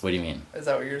 What do you mean? Is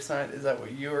that what you're saying? Is that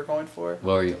what you were going for?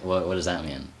 What does that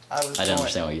mean? I didn't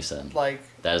understand what you said. Like,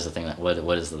 that is the thing that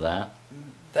what is that?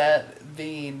 That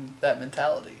being that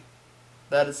mentality,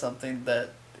 that is something that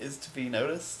is to be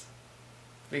noticed,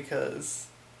 because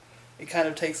it kind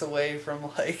of takes away from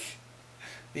like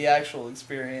the actual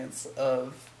experience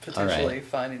of potentially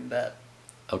finding that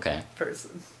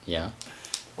person. Yeah.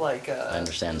 Like I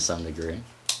understand to some degree.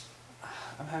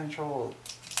 I'm having trouble.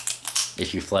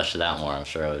 If you flesh it out more, I'm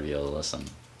sure I would be able to listen.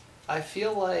 I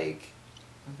feel like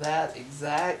that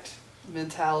exact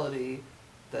mentality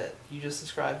that you just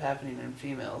described happening in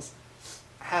females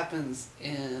happens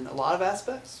in a lot of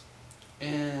aspects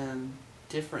and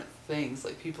different things.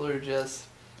 Like people are just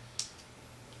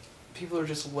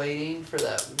waiting for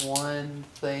that one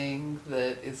thing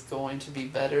that is going to be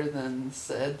better than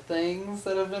said things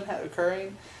that have been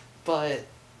occurring, but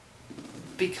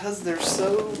because they're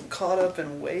so caught up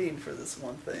in waiting for this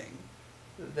one thing,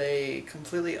 they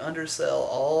completely undersell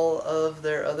all of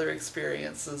their other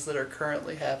experiences that are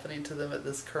currently happening to them at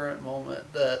this current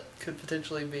moment that could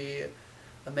potentially be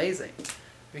amazing.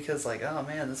 Because like, oh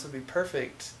man, this would be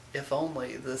perfect if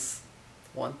only this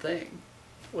one thing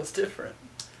was different.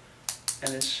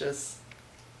 And it's just,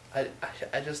 I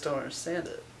just don't understand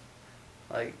it.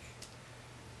 Like,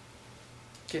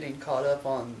 getting caught up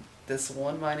on this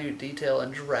one minute detail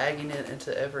and dragging it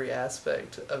into every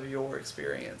aspect of your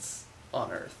experience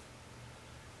on Earth.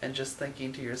 And just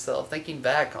thinking to yourself, thinking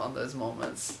back on those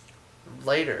moments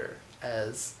later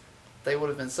as they would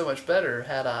have been so much better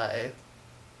had I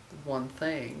one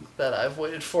thing that I've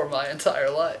waited for my entire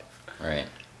life. Right.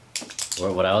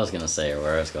 What I was gonna say, or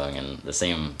where I was going, and it's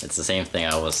the same thing I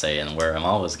always say, and where I'm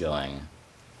always going,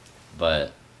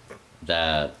 but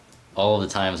that all of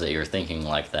the times that you're thinking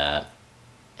like that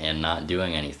and not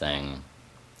doing anything,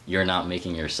 you're not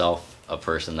making yourself a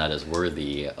person that is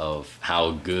worthy of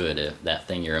how good that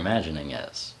thing you're imagining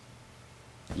is.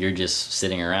 You're just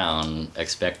sitting around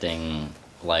expecting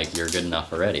like you're good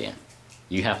enough already.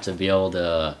 You have to be able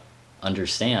to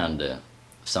understand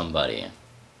somebody.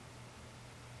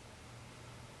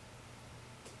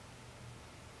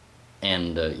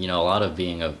 And, you know, a lot of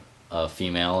being a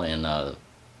female in a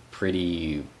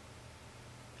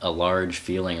large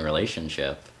feeling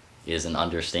relationship is in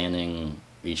understanding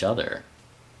each other.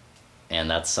 And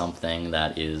that's something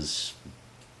that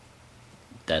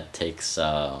takes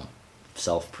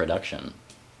self-production.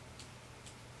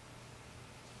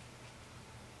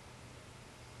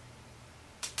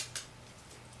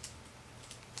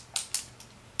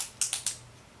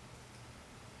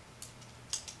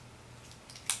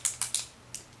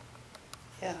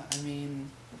 Yeah, I mean,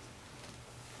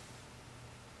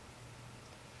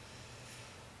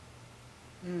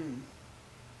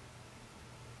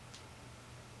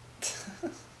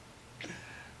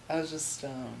 I was just,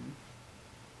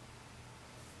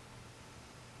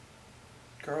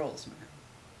 girls, man.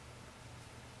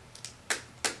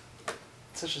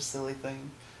 Such a silly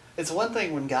thing. It's one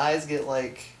thing when guys get,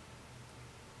 like,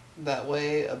 that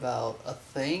way about a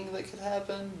thing that could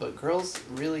happen, but girls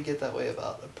really get that way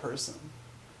about a person.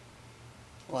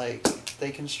 Like,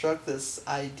 they construct this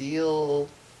ideal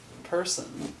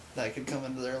person that could come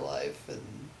into their life and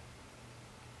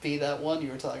be that one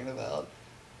you were talking about.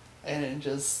 And it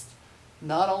just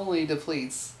not only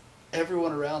depletes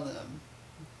everyone around them,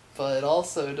 but it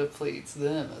also depletes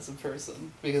them as a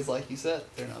person. Because like you said,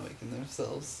 they're not making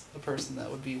themselves a person that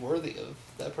would be worthy of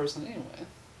that person anyway.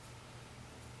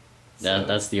 So,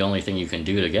 That's the only thing you can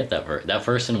do to get that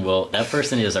person will that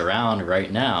person is around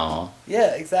right now.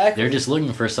 yeah, exactly. They're just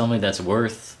looking for somebody that's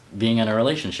worth being in a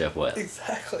relationship with.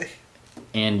 Exactly.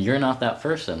 And you're not that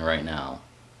person right now.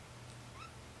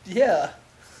 Yeah.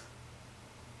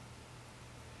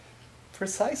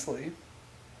 Precisely.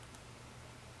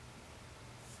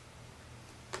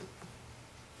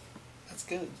 That's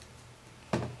good.